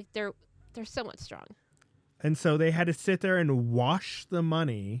 I'm just like they're somewhat strong. And so they had to sit there and wash the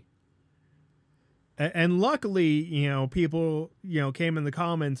money. And luckily, people, came in the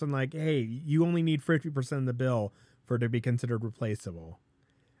comments and like, hey, you only need 50% of the bill for it to be considered replaceable.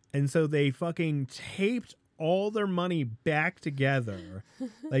 And so they fucking taped all their money back together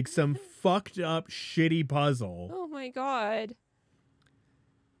like some fucked up shitty puzzle. Oh my god.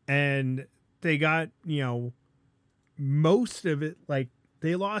 And they got, most of it, like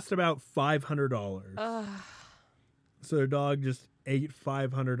they lost about $500. Ugh. So their dog just ate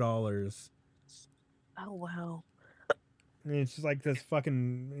 $500. Oh wow. And it's just like this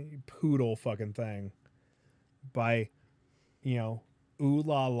fucking poodle fucking thing by, Ooh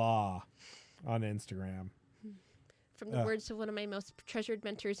La La on Instagram. From the words of one of my most treasured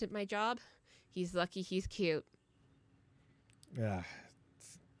mentors at my job, he's lucky he's cute. Yeah.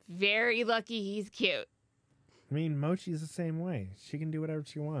 Very lucky he's cute. I mean, Mochi's the same way. She can do whatever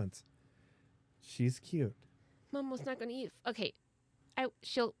she wants. She's cute. Mom was not going to eat. Okay.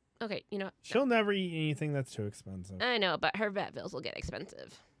 Okay, you know what? She'll never eat anything that's too expensive. I know, but her vet bills will get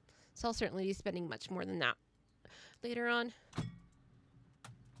expensive. So I'll certainly be spending much more than that later on.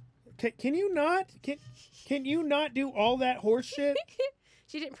 Can you not? Can you not do all that horse shit?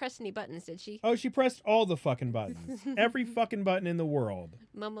 She didn't press any buttons, did she? Oh, she pressed all the fucking buttons. Every fucking button in the world.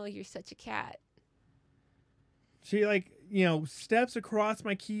 Momo, you're such a cat. She steps across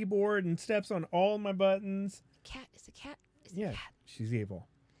my keyboard and steps on all my buttons. Cat is a cat. Is Yeah, a cat. she's evil.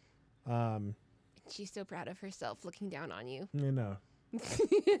 She's so proud of herself looking down on you. She's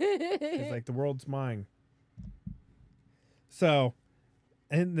like, the world's mine. So,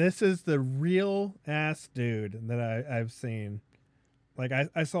 and this is the real ass dude that I've seen. Like,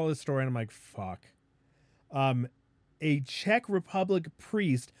 I saw this story and I'm like, fuck. A Czech Republic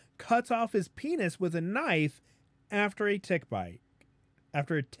priest cuts off his penis with a knife after a tick bite.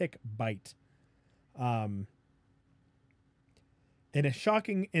 In a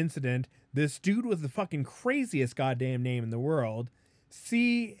shocking incident, this dude with the fucking craziest goddamn name in the world,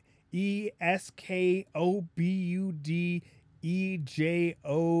 Ceskubudejovik.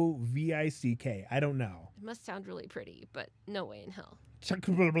 I don't know. It must sound really pretty, but no way in hell. I'm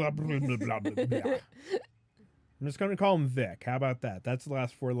just going to call him Vic. How about that? That's the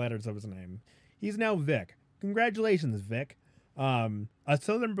last 4 letters of his name. He's now Vic. Congratulations, Vic. A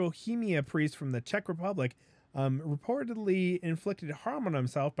Southern Bohemia priest from the Czech Republic reportedly inflicted harm on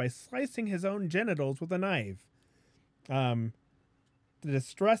himself by slicing his own genitals with a knife. The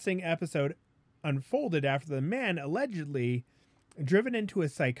distressing episode unfolded after the man, allegedly driven into a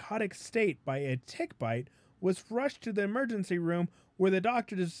psychotic state by a tick bite, was rushed to the emergency room where the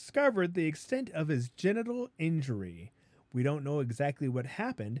doctor discovered the extent of his genital injury. We don't know exactly what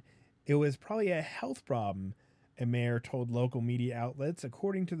happened. It was probably a health problem, A mayor told local media outlets.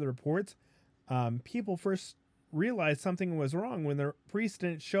 According to the reports, people first realized something was wrong when the priest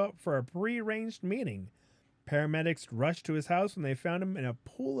didn't show up for a prearranged meeting. Paramedics rushed to his house when they found him in a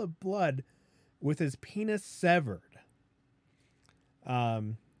pool of blood with his penis severed.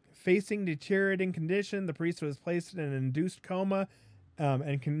 Facing deteriorating condition, the priest was placed in an induced coma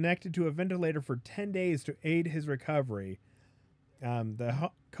and connected to a ventilator for 10 days to aid his recovery.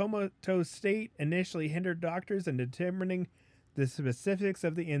 The comatose state initially hindered doctors in determining the specifics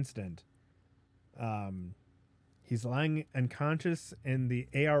of the incident. He's lying unconscious in the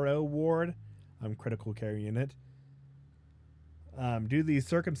ARO ward, critical care unit. Due to these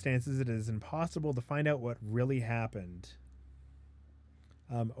circumstances, it is impossible to find out what really happened.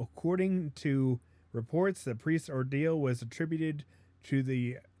 According to reports, the priest's ordeal was attributed to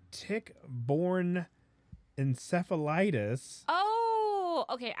the tick-borne encephalitis. Oh,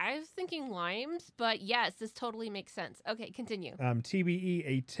 okay. I was thinking Lyme's, but yes, this totally makes sense. Okay, continue. TBE,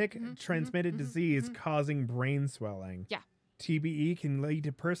 a tick-transmitted disease causing brain swelling. Yeah. TBE can lead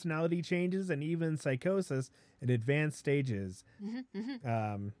to personality changes and even psychosis in advanced stages.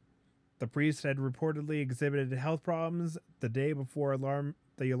 The priest had reportedly exhibited health problems the day before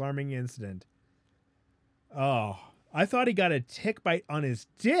the alarming incident. Oh, I thought he got a tick bite on his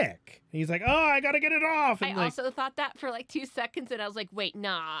dick. And he's like, oh, I got to get it off. And I also thought that for like 2 seconds, and I was like, wait,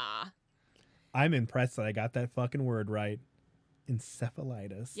 nah. I'm impressed that I got that fucking word right.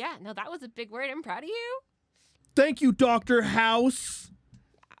 Encephalitis. Yeah, no, that was a big word. I'm proud of you. Thank you, Dr. House.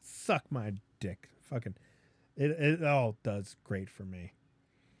 Suck my dick. Fucking, it all does great for me.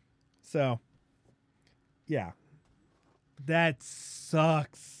 So, yeah. That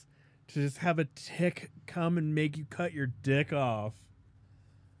sucks. To just have a tick come and make you cut your dick off.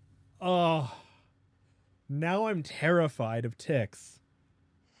 Oh. Now I'm terrified of ticks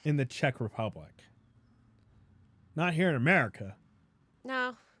in the Czech Republic. Not here in America.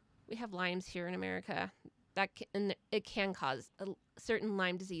 No, we have Lyme's here in America. And it can cause a certain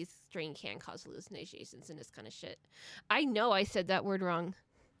Lyme disease strain can cause hallucinations and this kind of shit. I know I said that word wrong.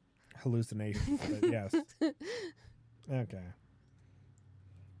 Hallucinations, but yes. Okay.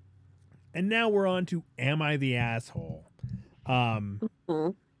 And now we're on to Am I the Asshole? Am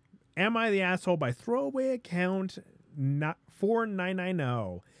I the Asshole by throwaway account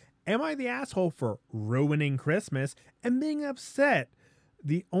 4990. Am I the asshole for ruining Christmas and being upset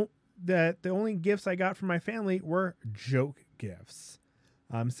that the only gifts I got from my family were joke gifts?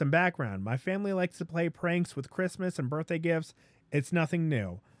 Some background. My family likes to play pranks with Christmas and birthday gifts. It's nothing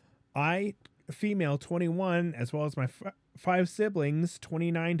new. I, female 21, as well as my 5 siblings,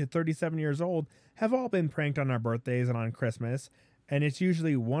 29 to 37 years old, have all been pranked on our birthdays and on Christmas, and it's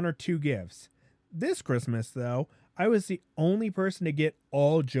usually 1 or 2 gifts. This Christmas, though, I was the only person to get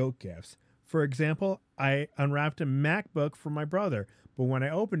all joke gifts. For example, I unwrapped a MacBook for my brother, but when I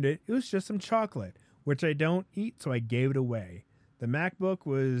opened it, it was just some chocolate, which I don't eat, so I gave it away. The MacBook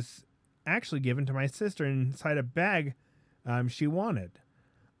was actually given to my sister inside a bag she wanted.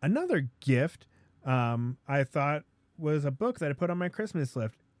 Another gift I thought was a book that I put on my Christmas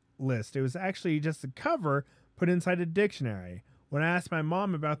list. It was actually just a cover put inside a dictionary. When I asked my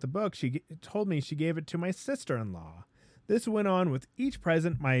mom about the book, she told me she gave it to my sister-in-law. This went on with each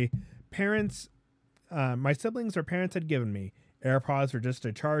present my siblings or parents had given me. AirPods were just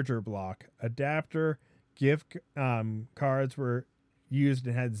a charger block. Adapter, gift cards were used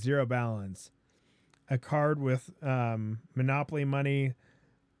and had 0 balance. A card with Monopoly money,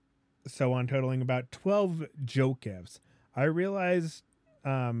 so on, totaling about 12 joke gifts. I realized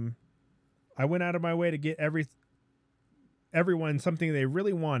I went out of my way to get everyone something they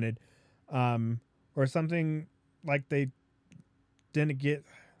really wanted, or something like they didn't get.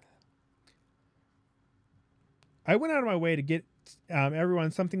 I went out of my way to get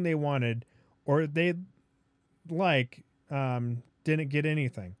everyone something they wanted, or they didn't get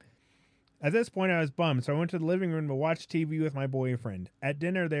anything. At this point, I was bummed, so I went to the living room to watch TV with my boyfriend. At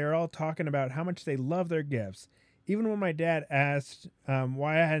dinner, they were all talking about how much they love their gifts. Even when my dad asked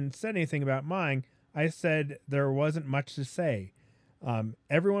why I hadn't said anything about mine, I said there wasn't much to say.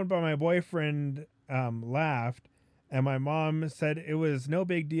 Everyone but my boyfriend laughed, and my mom said it was no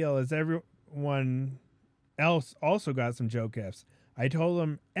big deal as everyone else also got some joke gifts. I told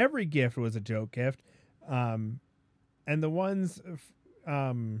them every gift was a joke gift, and the ones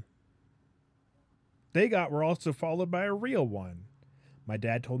they got were also followed by a real one. My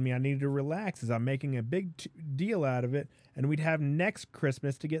dad told me I needed to relax as I'm making a big deal out of it, and we'd have next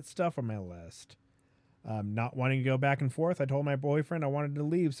Christmas to get stuff on my list. Not wanting to go back and forth, I told my boyfriend I wanted to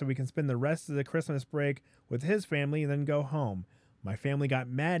leave so we can spend the rest of the Christmas break with his family and then go home. My family got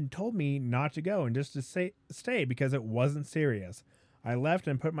mad and told me not to go and just to stay because it wasn't serious. I left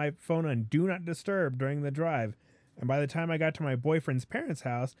and put my phone on Do Not Disturb during the drive, and by the time I got to my boyfriend's parents'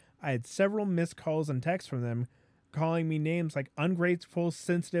 house, I had several missed calls and texts from them calling me names like ungrateful,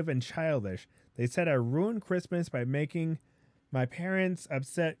 sensitive, and childish. They said I ruined Christmas by making my parents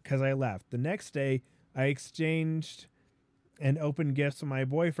upset because I left. The next day, I exchanged and opened gifts with my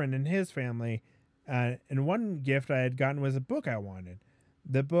boyfriend and his family, and one gift I had gotten was a book I wanted.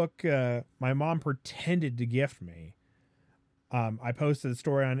 The book my mom pretended to gift me. I posted the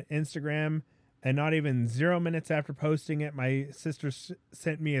story on Instagram, and not even 0 minutes after posting it, my sister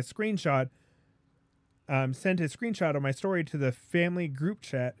sent me a screenshot. Sent a screenshot of my story to the family group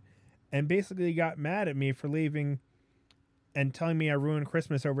chat, and basically got mad at me for leaving and telling me I ruined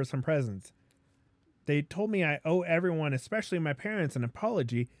Christmas over some presents. They told me I owe everyone, especially my parents, an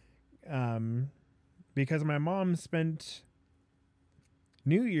apology, because my mom spent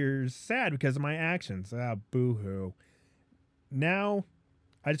New Year's sad because of my actions. Ah, boo-hoo. Now,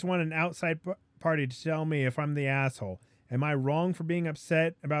 I just want an outside party to tell me if I'm the asshole. Am I wrong for being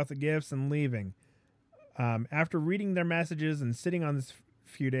upset about the gifts and leaving? After reading their messages and sitting on this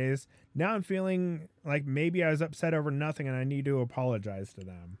few days, now I'm feeling like maybe I was upset over nothing and I need to apologize to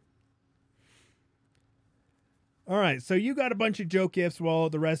them. All right, so you got a bunch of joke gifts while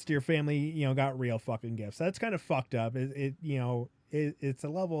the rest of your family, got real fucking gifts. That's kind of fucked up. It's a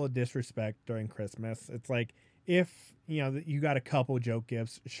level of disrespect during Christmas. It's like if, you got a couple joke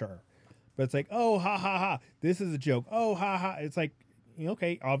gifts, sure. But it's like, oh, ha, ha, ha, this is a joke. Oh, ha, ha. It's like,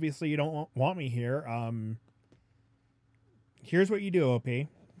 okay, obviously you don't want me here. Here's what you do, OP.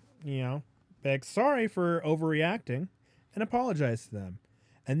 Beg sorry for overreacting and apologize to them.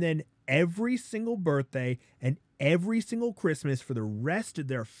 And then every single birthday and every single Christmas for the rest of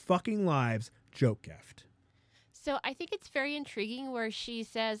their fucking lives, joke gift. So I think it's very intriguing where she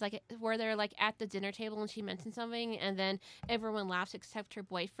says, where they're at the dinner table and she mentions something and then everyone laughs except her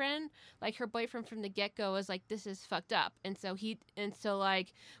boyfriend. Her boyfriend from the get-go is like, this is fucked up. And so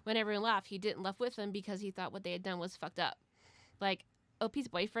when everyone laughed, he didn't laugh with them because he thought what they had done was fucked up. OP's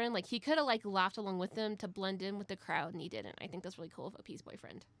boyfriend, he could have laughed along with them to blend in with the crowd, and he didn't. I think that's really cool of OP's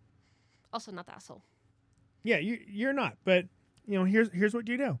boyfriend. Also, not the asshole. Yeah, you're not. But here's what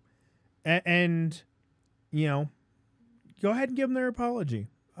you do, and go ahead and give them their apology.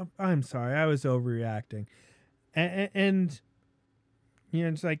 I'm sorry, I was overreacting, and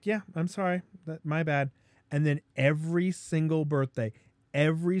it's like, yeah, I'm sorry, my bad. And then every single birthday,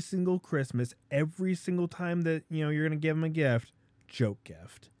 every single Christmas, every single time that you're gonna give them a gift. Joke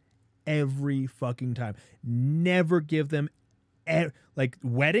gift every fucking time. Never give them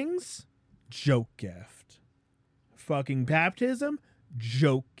weddings, joke gift. Fucking baptism,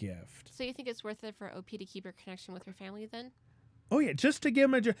 joke gift. So you think it's worth it for OP to keep her connection with her family then? Oh yeah, just to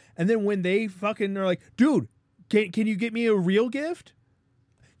give them and then when they fucking are like, dude, can you get me a real gift?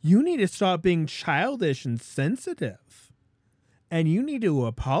 You need to stop being childish and sensitive, and you need to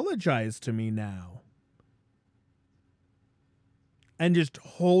apologize to me now. And just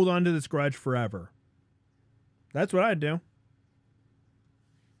hold on to this grudge forever. That's what I'd do.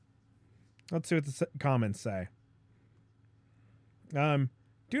 Let's see what the comments say. Do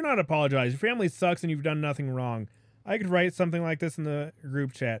not apologize. Your family sucks and you've done nothing wrong. I could write something like this in the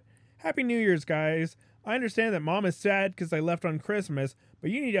group chat. Happy New Year's, guys. I understand that Mom is sad because I left on Christmas, but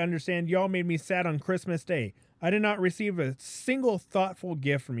you need to understand y'all made me sad on Christmas Day. I did not receive a single thoughtful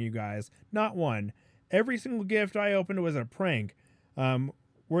gift from you guys. Not one. Every single gift I opened was a prank.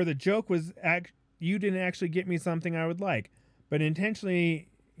 Where the joke was you didn't actually get me something I would like, but intentionally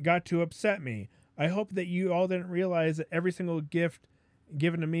got to upset me. I hope that you all didn't realize that every single gift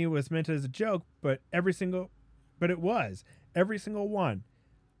given to me was meant as a joke, but it was every single one.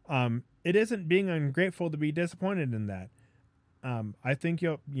 It isn't being ungrateful to be disappointed in that. I think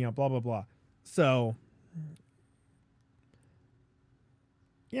you'll, blah, blah, blah. So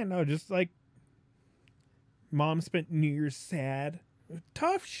yeah, no, just Mom spent New Year's sad.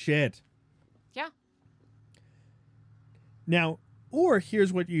 Tough shit. Yeah. Now, or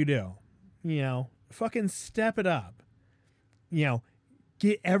here's what you do. Fucking step it up.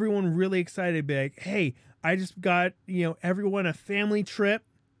 Get everyone really excited. Be like, hey, I just got, everyone a family trip.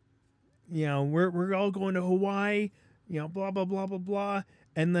 We're all going to Hawaii, blah, blah, blah, blah, blah.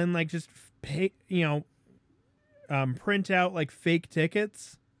 And then just pay, print out fake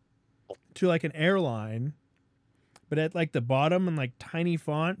tickets to an airline. But at the bottom in tiny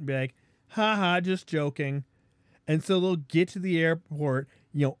font, and be like, haha, just joking. And so they'll get to the airport,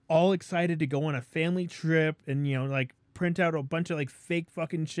 all excited to go on a family trip and, print out a bunch of fake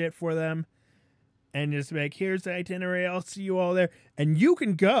fucking shit for them. and just be like, here's the itinerary. I'll see you all there. And you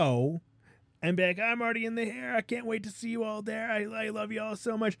can go and be like, I'm already in the air. I can't wait to see you all there. I love you all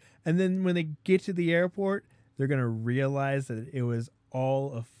so much. And then when they get to the airport, they're going to realize that it was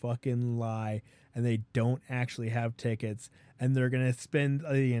all a fucking lie and they don't actually have tickets. And they're going to spend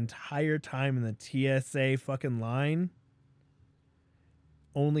the entire time in the TSA fucking line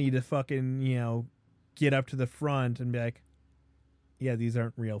only to fucking, get up to the front and be like, yeah, these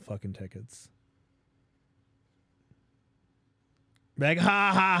aren't real fucking tickets. Like,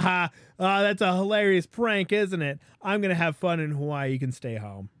 ha ha ha. Oh, that's a hilarious prank, isn't it? I'm going to have fun in Hawaii. You can stay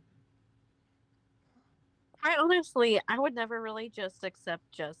home. I would never really just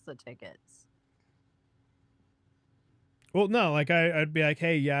accept just the tickets. Well, no, like I'd be like,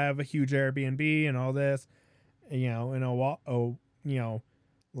 hey, yeah, I have a huge Airbnb and all this, in a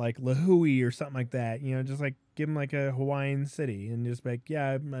like Lahui or something like that. Just like give them like a Hawaiian city and just be like,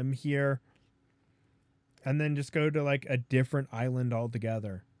 yeah, I'm here. And then just go to like a different island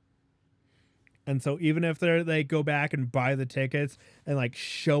altogether. And so even if they go back and buy the tickets and like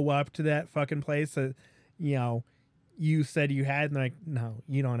show up to that fucking place that, you said you had, and they're like, no,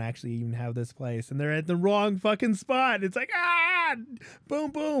 you don't actually even have this place. And they're at the wrong fucking spot. It's like,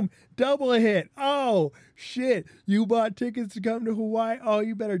 boom, boom, double a hit. Oh, shit. You bought tickets to come to Hawaii. Oh,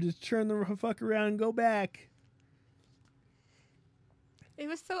 you better just turn the fuck around and go back. It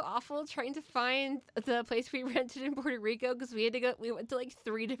was so awful trying to find the place we rented in Puerto Rico because we went to like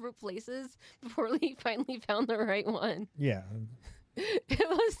 3 different places before we finally found the right one. Yeah. It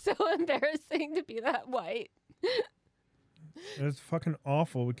was so embarrassing to be that white. It was fucking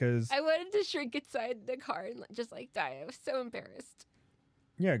awful because I wanted to shrink inside the car and just like die. I was so embarrassed.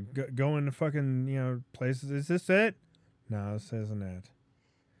 Yeah, going to fucking, places. Is this it? No, this isn't it.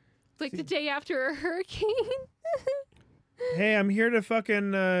 Like the day after a hurricane. Hey, I'm here to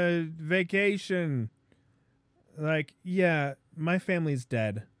fucking vacation. Like, yeah, my family's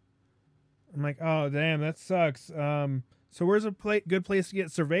dead. I'm like, oh, damn, that sucks. So where's a good place to get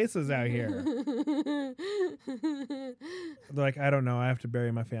cervezas out here? They're like, I don't know. I have to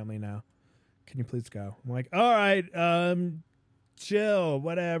bury my family now. Can you please go? I'm like, all right, chill,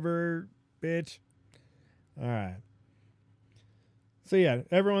 whatever, bitch. All right. So yeah,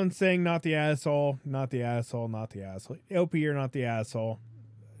 everyone's saying not the asshole, not the asshole, not the asshole. OP, you're not the asshole.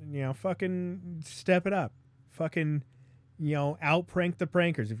 Fucking step it up. Fucking, out prank the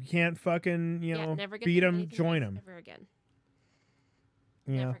prankers. If you can't fucking, never get beat them them, join nice them. ever again.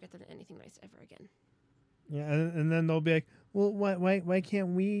 Yeah. Never get them anything nice ever again. Yeah, and then they'll be like, well, why can't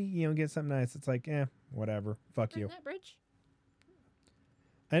we, get something nice? It's like, whatever. Fuck you. That bridge.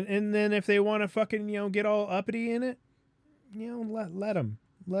 And then if they want to fucking, get all uppity in it, let them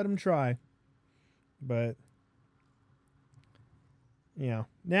try. But,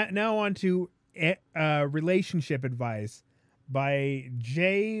 now on to relationship advice by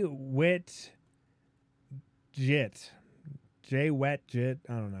Jay Wet Jit. I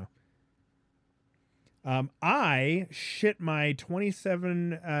don't know. I shit my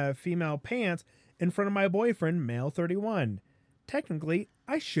 27 female pants in front of my boyfriend, male 31. Technically,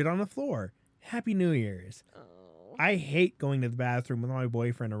 I shit on the floor. Happy New Year's. Oh. I hate going to the bathroom with my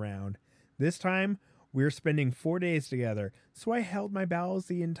boyfriend around. This time, we're spending 4 days together, so I held my bowels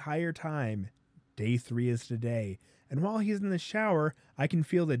the entire time. Day 3 is today, and while he's in the shower, I can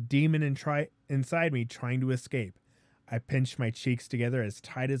feel the demon inside me trying to escape. I pinch my cheeks together as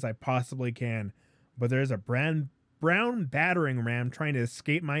tight as I possibly can, but there's a brown battering ram trying to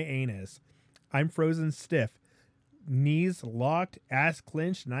escape my anus. I'm frozen stiff, knees locked, ass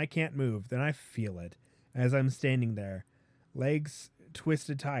clenched, and I can't move. Then I feel it as I'm standing there, legs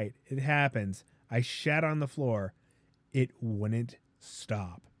twisted tight. It happens. I shat on the floor. It wouldn't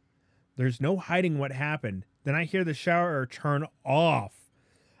stop. There's no hiding what happened. Then I hear the shower turn off.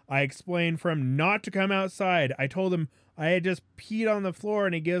 I explained for him not to come outside. I told him I had just peed on the floor,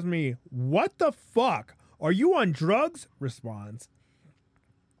 and he gives me, "What the fuck? Are you on drugs?" response.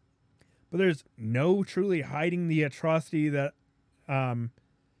 But there's no truly hiding the atrocity that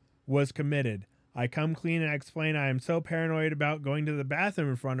was committed. I come clean and explain I am so paranoid about going to the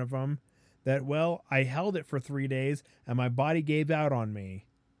bathroom in front of him that, well, I held it for 3 days and my body gave out on me.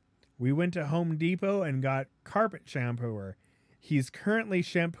 We went to Home Depot and got carpet shampooer. He's currently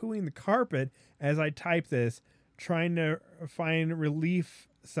shampooing the carpet as I type this, trying to find relief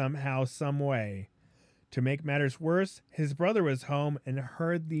somehow, some way. To make matters worse, his brother was home and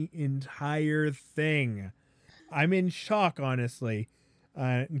heard the entire thing. I'm in shock, honestly,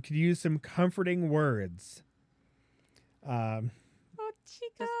 and could use some comforting words. Oh,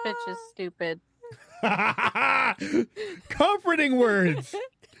 chica. This bitch is stupid. Comforting words.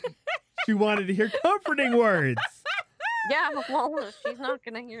 She wanted to hear comforting words. Yeah, well, she's not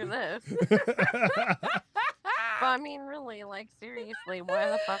gonna hear this. But I mean, really, like, seriously, why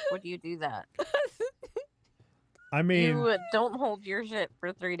the fuck would you do that? I mean, You don't hold your shit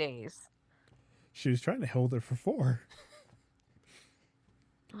for 3 days. she was trying to hold it for 4.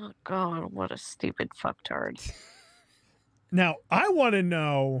 Oh god, what a stupid fucktard. Now, I want to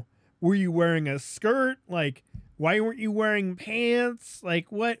know, were you wearing a skirt? Like, why weren't you wearing pants? Like,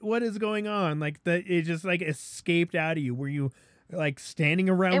 what is going on? Like, it just, like, escaped out of you. Were you, like, standing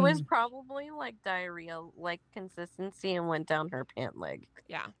around? It was probably like diarrhea, like consistency, and went down her pant leg.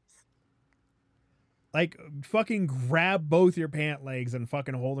 Yeah. Like, fucking grab both your pant legs and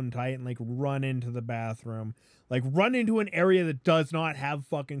fucking hold them tight and, like, run into the bathroom. Like, run into an area that does not have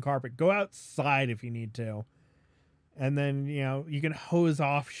fucking carpet. Go outside if you need to. And then, you know, you can hose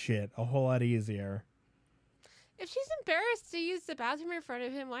off shit a whole lot easier. If she's embarrassed to use the bathroom in front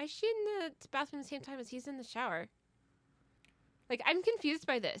of him, why is she in the bathroom at the same time as he's in the shower? Like, I'm confused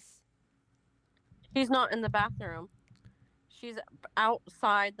by this. She's not in the bathroom. She's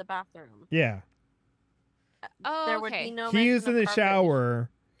outside the bathroom. Yeah. Oh, There would be okay. no He is in the shower.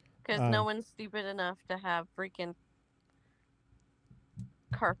 because no one's stupid enough to have freaking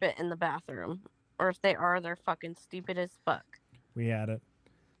carpet in the bathroom. Or if they are, they're fucking stupid as fuck. We had it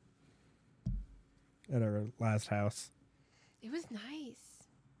at our last house. It was nice.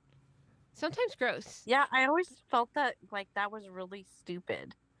 Sometimes gross. Yeah, I always felt that like that was really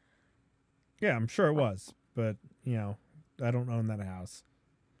stupid. Yeah, I'm sure it was. But, you know, I don't own that house.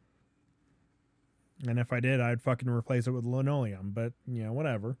 And if I did, I'd fucking replace it with linoleum. But, you know,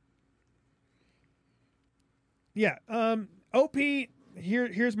 whatever. Yeah. OP,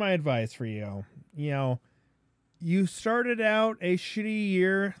 here's my advice for you. You know, you started out a shitty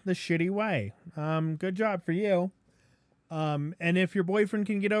year the shitty way. Good job for you. And if your boyfriend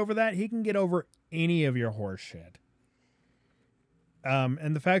can get over that, he can get over any of your horse shit.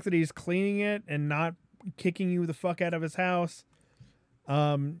 And the fact that he's cleaning it and not kicking you the fuck out of his house,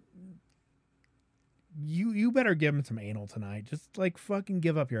 you better give him some anal tonight. Just like fucking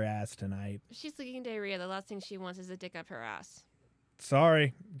give up your ass tonight. If she's leaking diarrhea, the last thing she wants is a dick up her ass.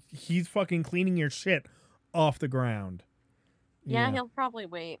 Sorry, he's fucking cleaning your shit off the ground. Yeah, he'll probably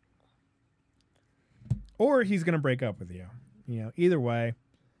wait. Or he's gonna break up with you. You know, either way.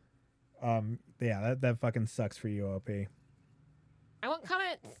 Yeah, that fucking sucks for you, OP. I want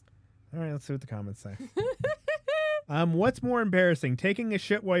comments. All right, let's see what the comments say. What's more embarrassing, taking a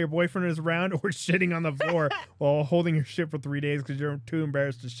shit while your boyfriend is around, or shitting on the floor while holding your shit for 3 days because you're too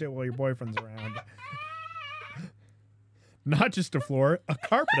embarrassed to shit while your boyfriend's around? Not just a floor, a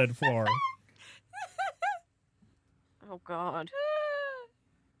carpeted floor. Oh god.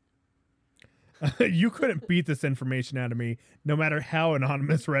 You couldn't beat this information out of me, no matter how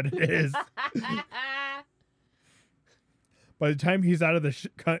anonymous Reddit is. By the time he's out of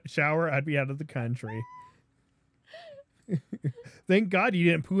the shower, I'd be out of the country. Thank God you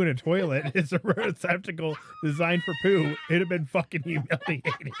didn't poo in a toilet. It's a receptacle designed for poo. It'd have been fucking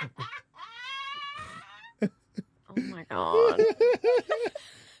humiliating. Oh my god.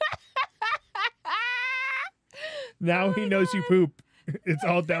 Now he knows you poop. It's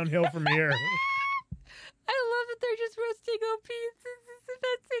all downhill from here. I love that they're just roasting OP. This is the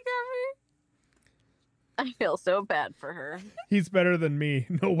best thing ever. I feel so bad for her. He's better than me.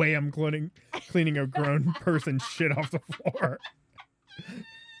 No way I'm cleaning a grown person's shit off the floor.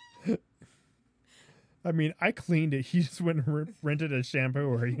 I mean, I cleaned it. He just went and rented a shampoo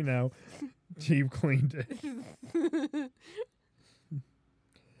or, you know, cheap cleaned it.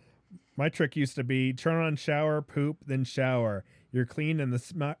 My trick used to be turn on shower, poop, then shower. You're clean and the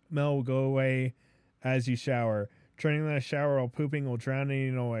smell will go away as you shower. Turning on the shower while pooping will drown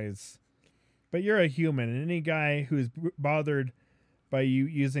any noise. But you're a human, and any guy who's bothered by you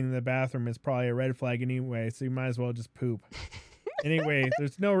using the bathroom is probably a red flag anyway, so you might as well just poop. Anyway,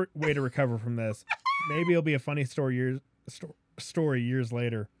 there's no way to recover from this. Maybe it'll be a funny story years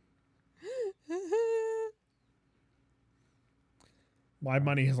later. My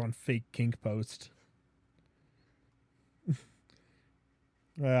money is on fake kink post.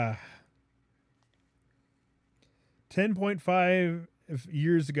 10.5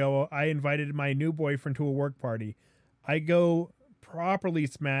 years ago, I invited my new boyfriend to a work party. I go properly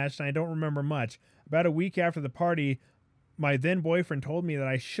smashed, and I don't remember much. About a week after the party, my then boyfriend told me that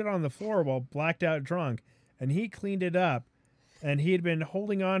I shit on the floor while blacked out drunk, and he cleaned it up. And he had been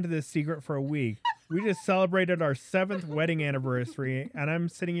holding on to this secret for a week. We just celebrated our 7th wedding anniversary, and I'm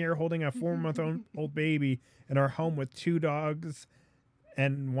sitting here holding a 4-month-old baby in our home with 2 dogs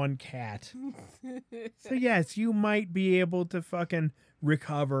and 1 cat. So yes, you might be able to fucking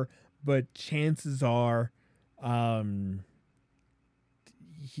recover, but chances are,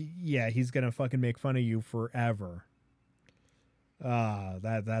 he's gonna fucking make fun of you forever.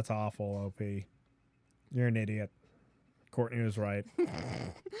 That's awful, OP. You're an idiot. Courtney was right. See,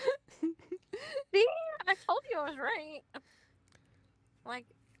 I told you I was right. Like,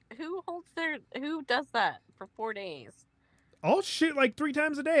 who does that for 4 days? I'll shit like 3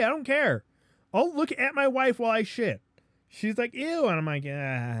 times a day. I don't care. I'll look at my wife while I shit. She's like, ew. And I'm like,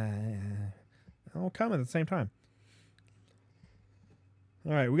 I'll come at the same time.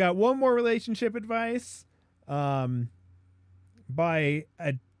 All right. We got one more relationship advice. By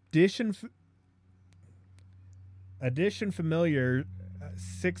Addition Familiar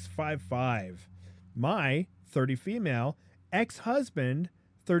 655. My 30 female ex-husband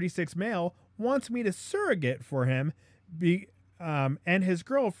 36 male wants me to surrogate for him and his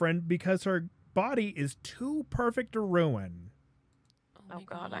girlfriend because her body is too perfect to ruin. Oh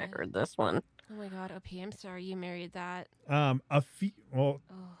God, I heard this one. Oh my God, OP, I'm sorry you married that. No,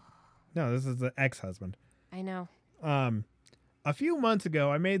 this is the ex-husband. I know. A few months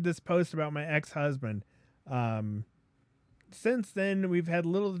ago, I made this post about my ex-husband. Since then, we've had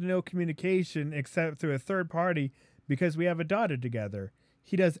little to no communication except through a third party because we have a daughter together.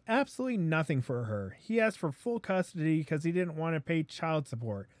 He does absolutely nothing for her. He asked for full custody because he didn't want to pay child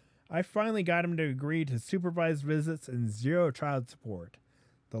support. I finally got him to agree to supervised visits and 0 child support.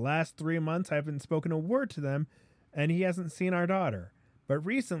 The last 3 months, I haven't spoken a word to them, and he hasn't seen our daughter. But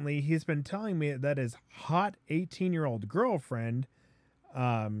recently, he's been telling me that his hot 18-year-old girlfriend,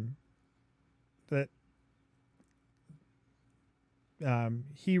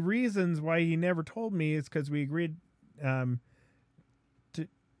 he reasons why he never told me is because we agreed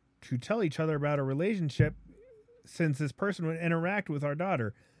to tell each other about a relationship since this person would interact with our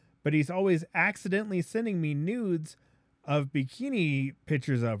daughter. But he's always accidentally sending me nudes of bikini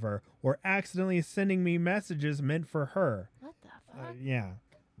pictures of her or accidentally sending me messages meant for her. What the fuck? Yeah.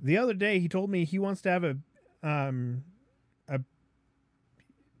 The other day he told me he wants to have a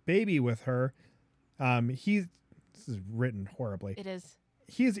baby with her. This is written horribly. It is.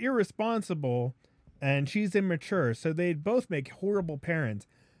 He's irresponsible and she's immature, so they'd both make horrible parents.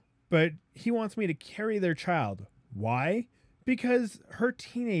 But he wants me to carry their child. Why? Because her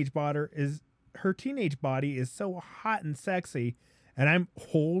teenage body is so hot and sexy, and I'm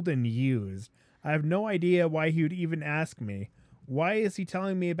old and used. I have no idea why he would even ask me. Why is he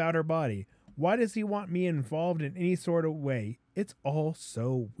telling me about her body? Why does he want me involved in any sort of way? It's all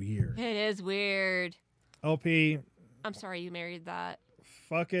so weird. It is weird. LP, I'm sorry you married that.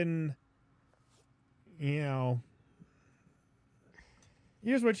 fucking, here's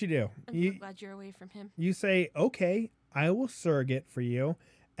what you do. I'm so glad you're away from him. You say, okay, I will surrogate for you,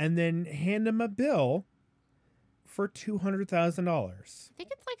 and then hand him a bill for $200,000. I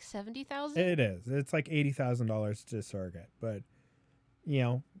think it's like 70,000. It is. It's like $80,000 to surrogate, but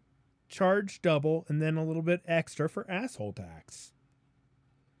charge double and then a little bit extra for asshole tax.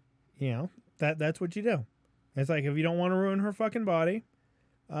 That's what you do. It's like, if you don't want to ruin her fucking body,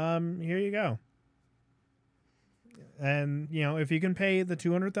 here you go. And if you can pay the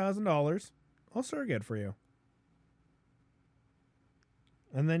 $200,000, I'll surrogate for you.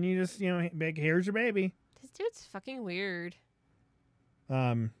 And then you just like, here's your baby. This dude's fucking weird.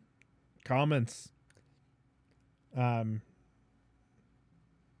 Comments.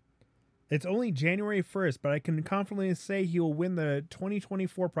 It's only January 1st, but I can confidently say he will win the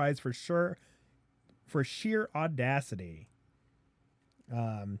 2024 prize for sure, for sheer audacity.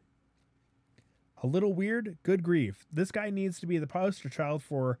 A little weird? Good grief. This guy needs to be the poster child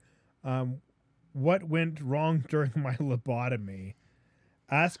for what went wrong during my lobotomy.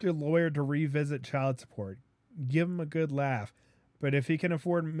 Ask your lawyer to revisit child support. Give him a good laugh. But if he can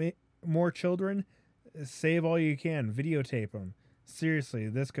afford more children, save all you can. Videotape him. Seriously,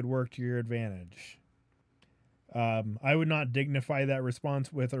 this could work to your advantage. I would not dignify that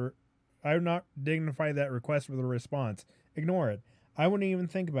response with a... I would not dignify that request with a response. Ignore it. I wouldn't even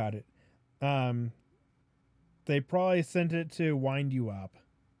think about it. They probably sent it to wind you up.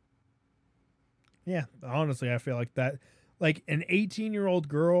 Yeah, honestly, I feel like that... Like, an 18-year-old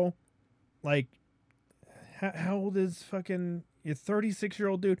girl, like, how old is fucking a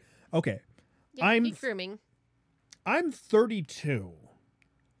 36-year-old dude? Okay. Yeah, keep grooming. I'm 32.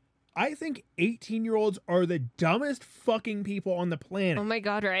 I think 18-year-olds are the dumbest fucking people on the planet. Oh my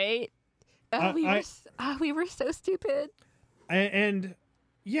God, right? We were so stupid. And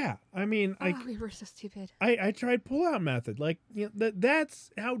yeah, I mean, we were so stupid. I tried pull-out method. Like,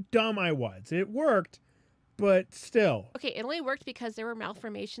 that's how dumb I was. It worked. But still. Okay, it only worked because there were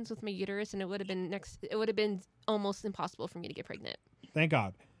malformations with my uterus, and it would have been almost impossible for me to get pregnant. Thank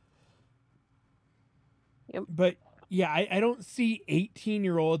God. But yeah, I don't see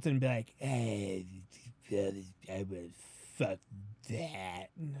 18-year-olds and be like, I would fuck that.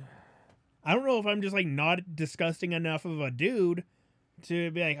 I don't know if I'm just like not disgusting enough of a dude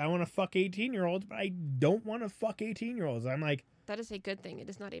to be like, I want to fuck 18-year-olds, but I don't want to fuck 18-year-olds. I'm like, That is a good thing. It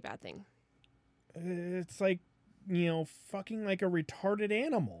is not a bad thing. it's like, fucking like a retarded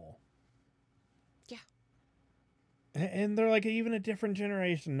animal. Yeah. And they're like even a different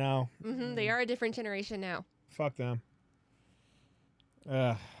generation now. They are a different generation now. Fuck them.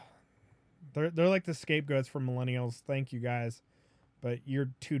 They're like the scapegoats for millennials. Thank you guys, but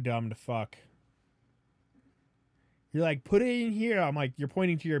you're too dumb to fuck. You're like, put it in here. I'm like, you're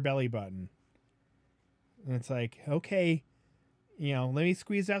pointing to your belly button. And it's like, okay, let me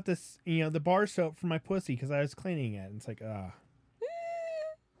squeeze out this, the bar soap from my pussy because I was cleaning it. And it's like,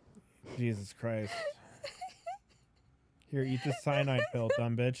 Jesus Christ. Here, eat this cyanide pill,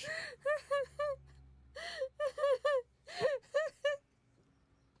 dumb bitch.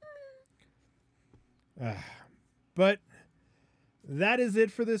 But that is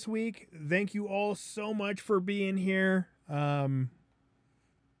it for this week. Thank you all so much for being here. And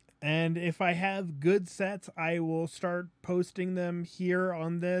if I have good sets, I will start posting them here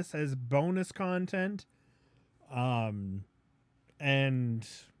on this as bonus content. And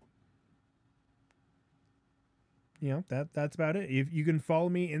that's about it. If you can follow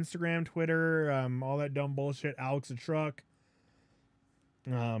me, Instagram, Twitter, all that dumb bullshit, Alex the Truck.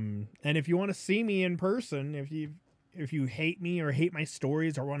 And if you want to see me in person, if you hate me or hate my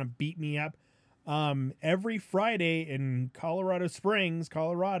stories or want to beat me up, every Friday in Colorado Springs,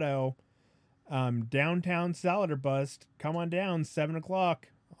 Colorado, downtown Salad or Bust, come on down, 7:00.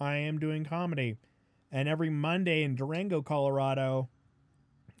 I am doing comedy. And every Monday in Durango, Colorado,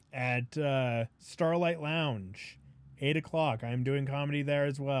 at Starlight Lounge, 8:00. I'm doing comedy there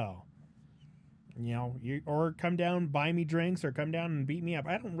as well. Or come down, buy me drinks, or come down and beat me up.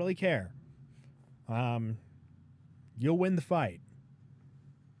 I don't really care. You'll win the fight.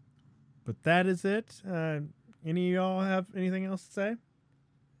 But that is it. Any of y'all have anything else to say?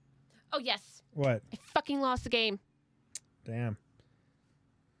 Oh, yes. What? I fucking lost the game. Damn.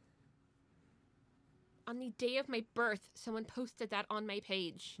 On the day of my birth, someone posted that on my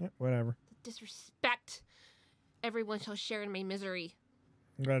page. Yeah, whatever. Disrespect. Everyone shall share in my misery.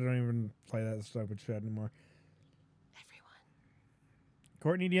 I'm glad I don't even play that stupid shit anymore. Everyone.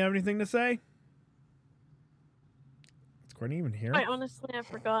 Courtney, do you have anything to say? Is Courtney even here? I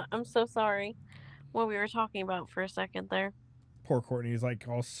forgot. I'm so sorry what we were talking about for a second there. Poor Courtney's like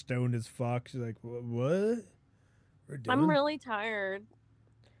all stoned as fuck. She's like, what? We're doing? I'm really tired.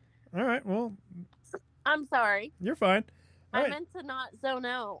 All right, well, I'm sorry. you're fine. All I right. meant to not zone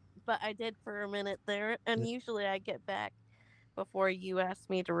out, but I did for a minute there, and usually I get back before you ask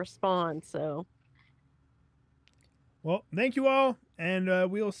me to respond, so. Well, thank you all,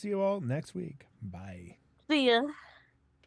 and we'll see you all next week. Bye. See ya.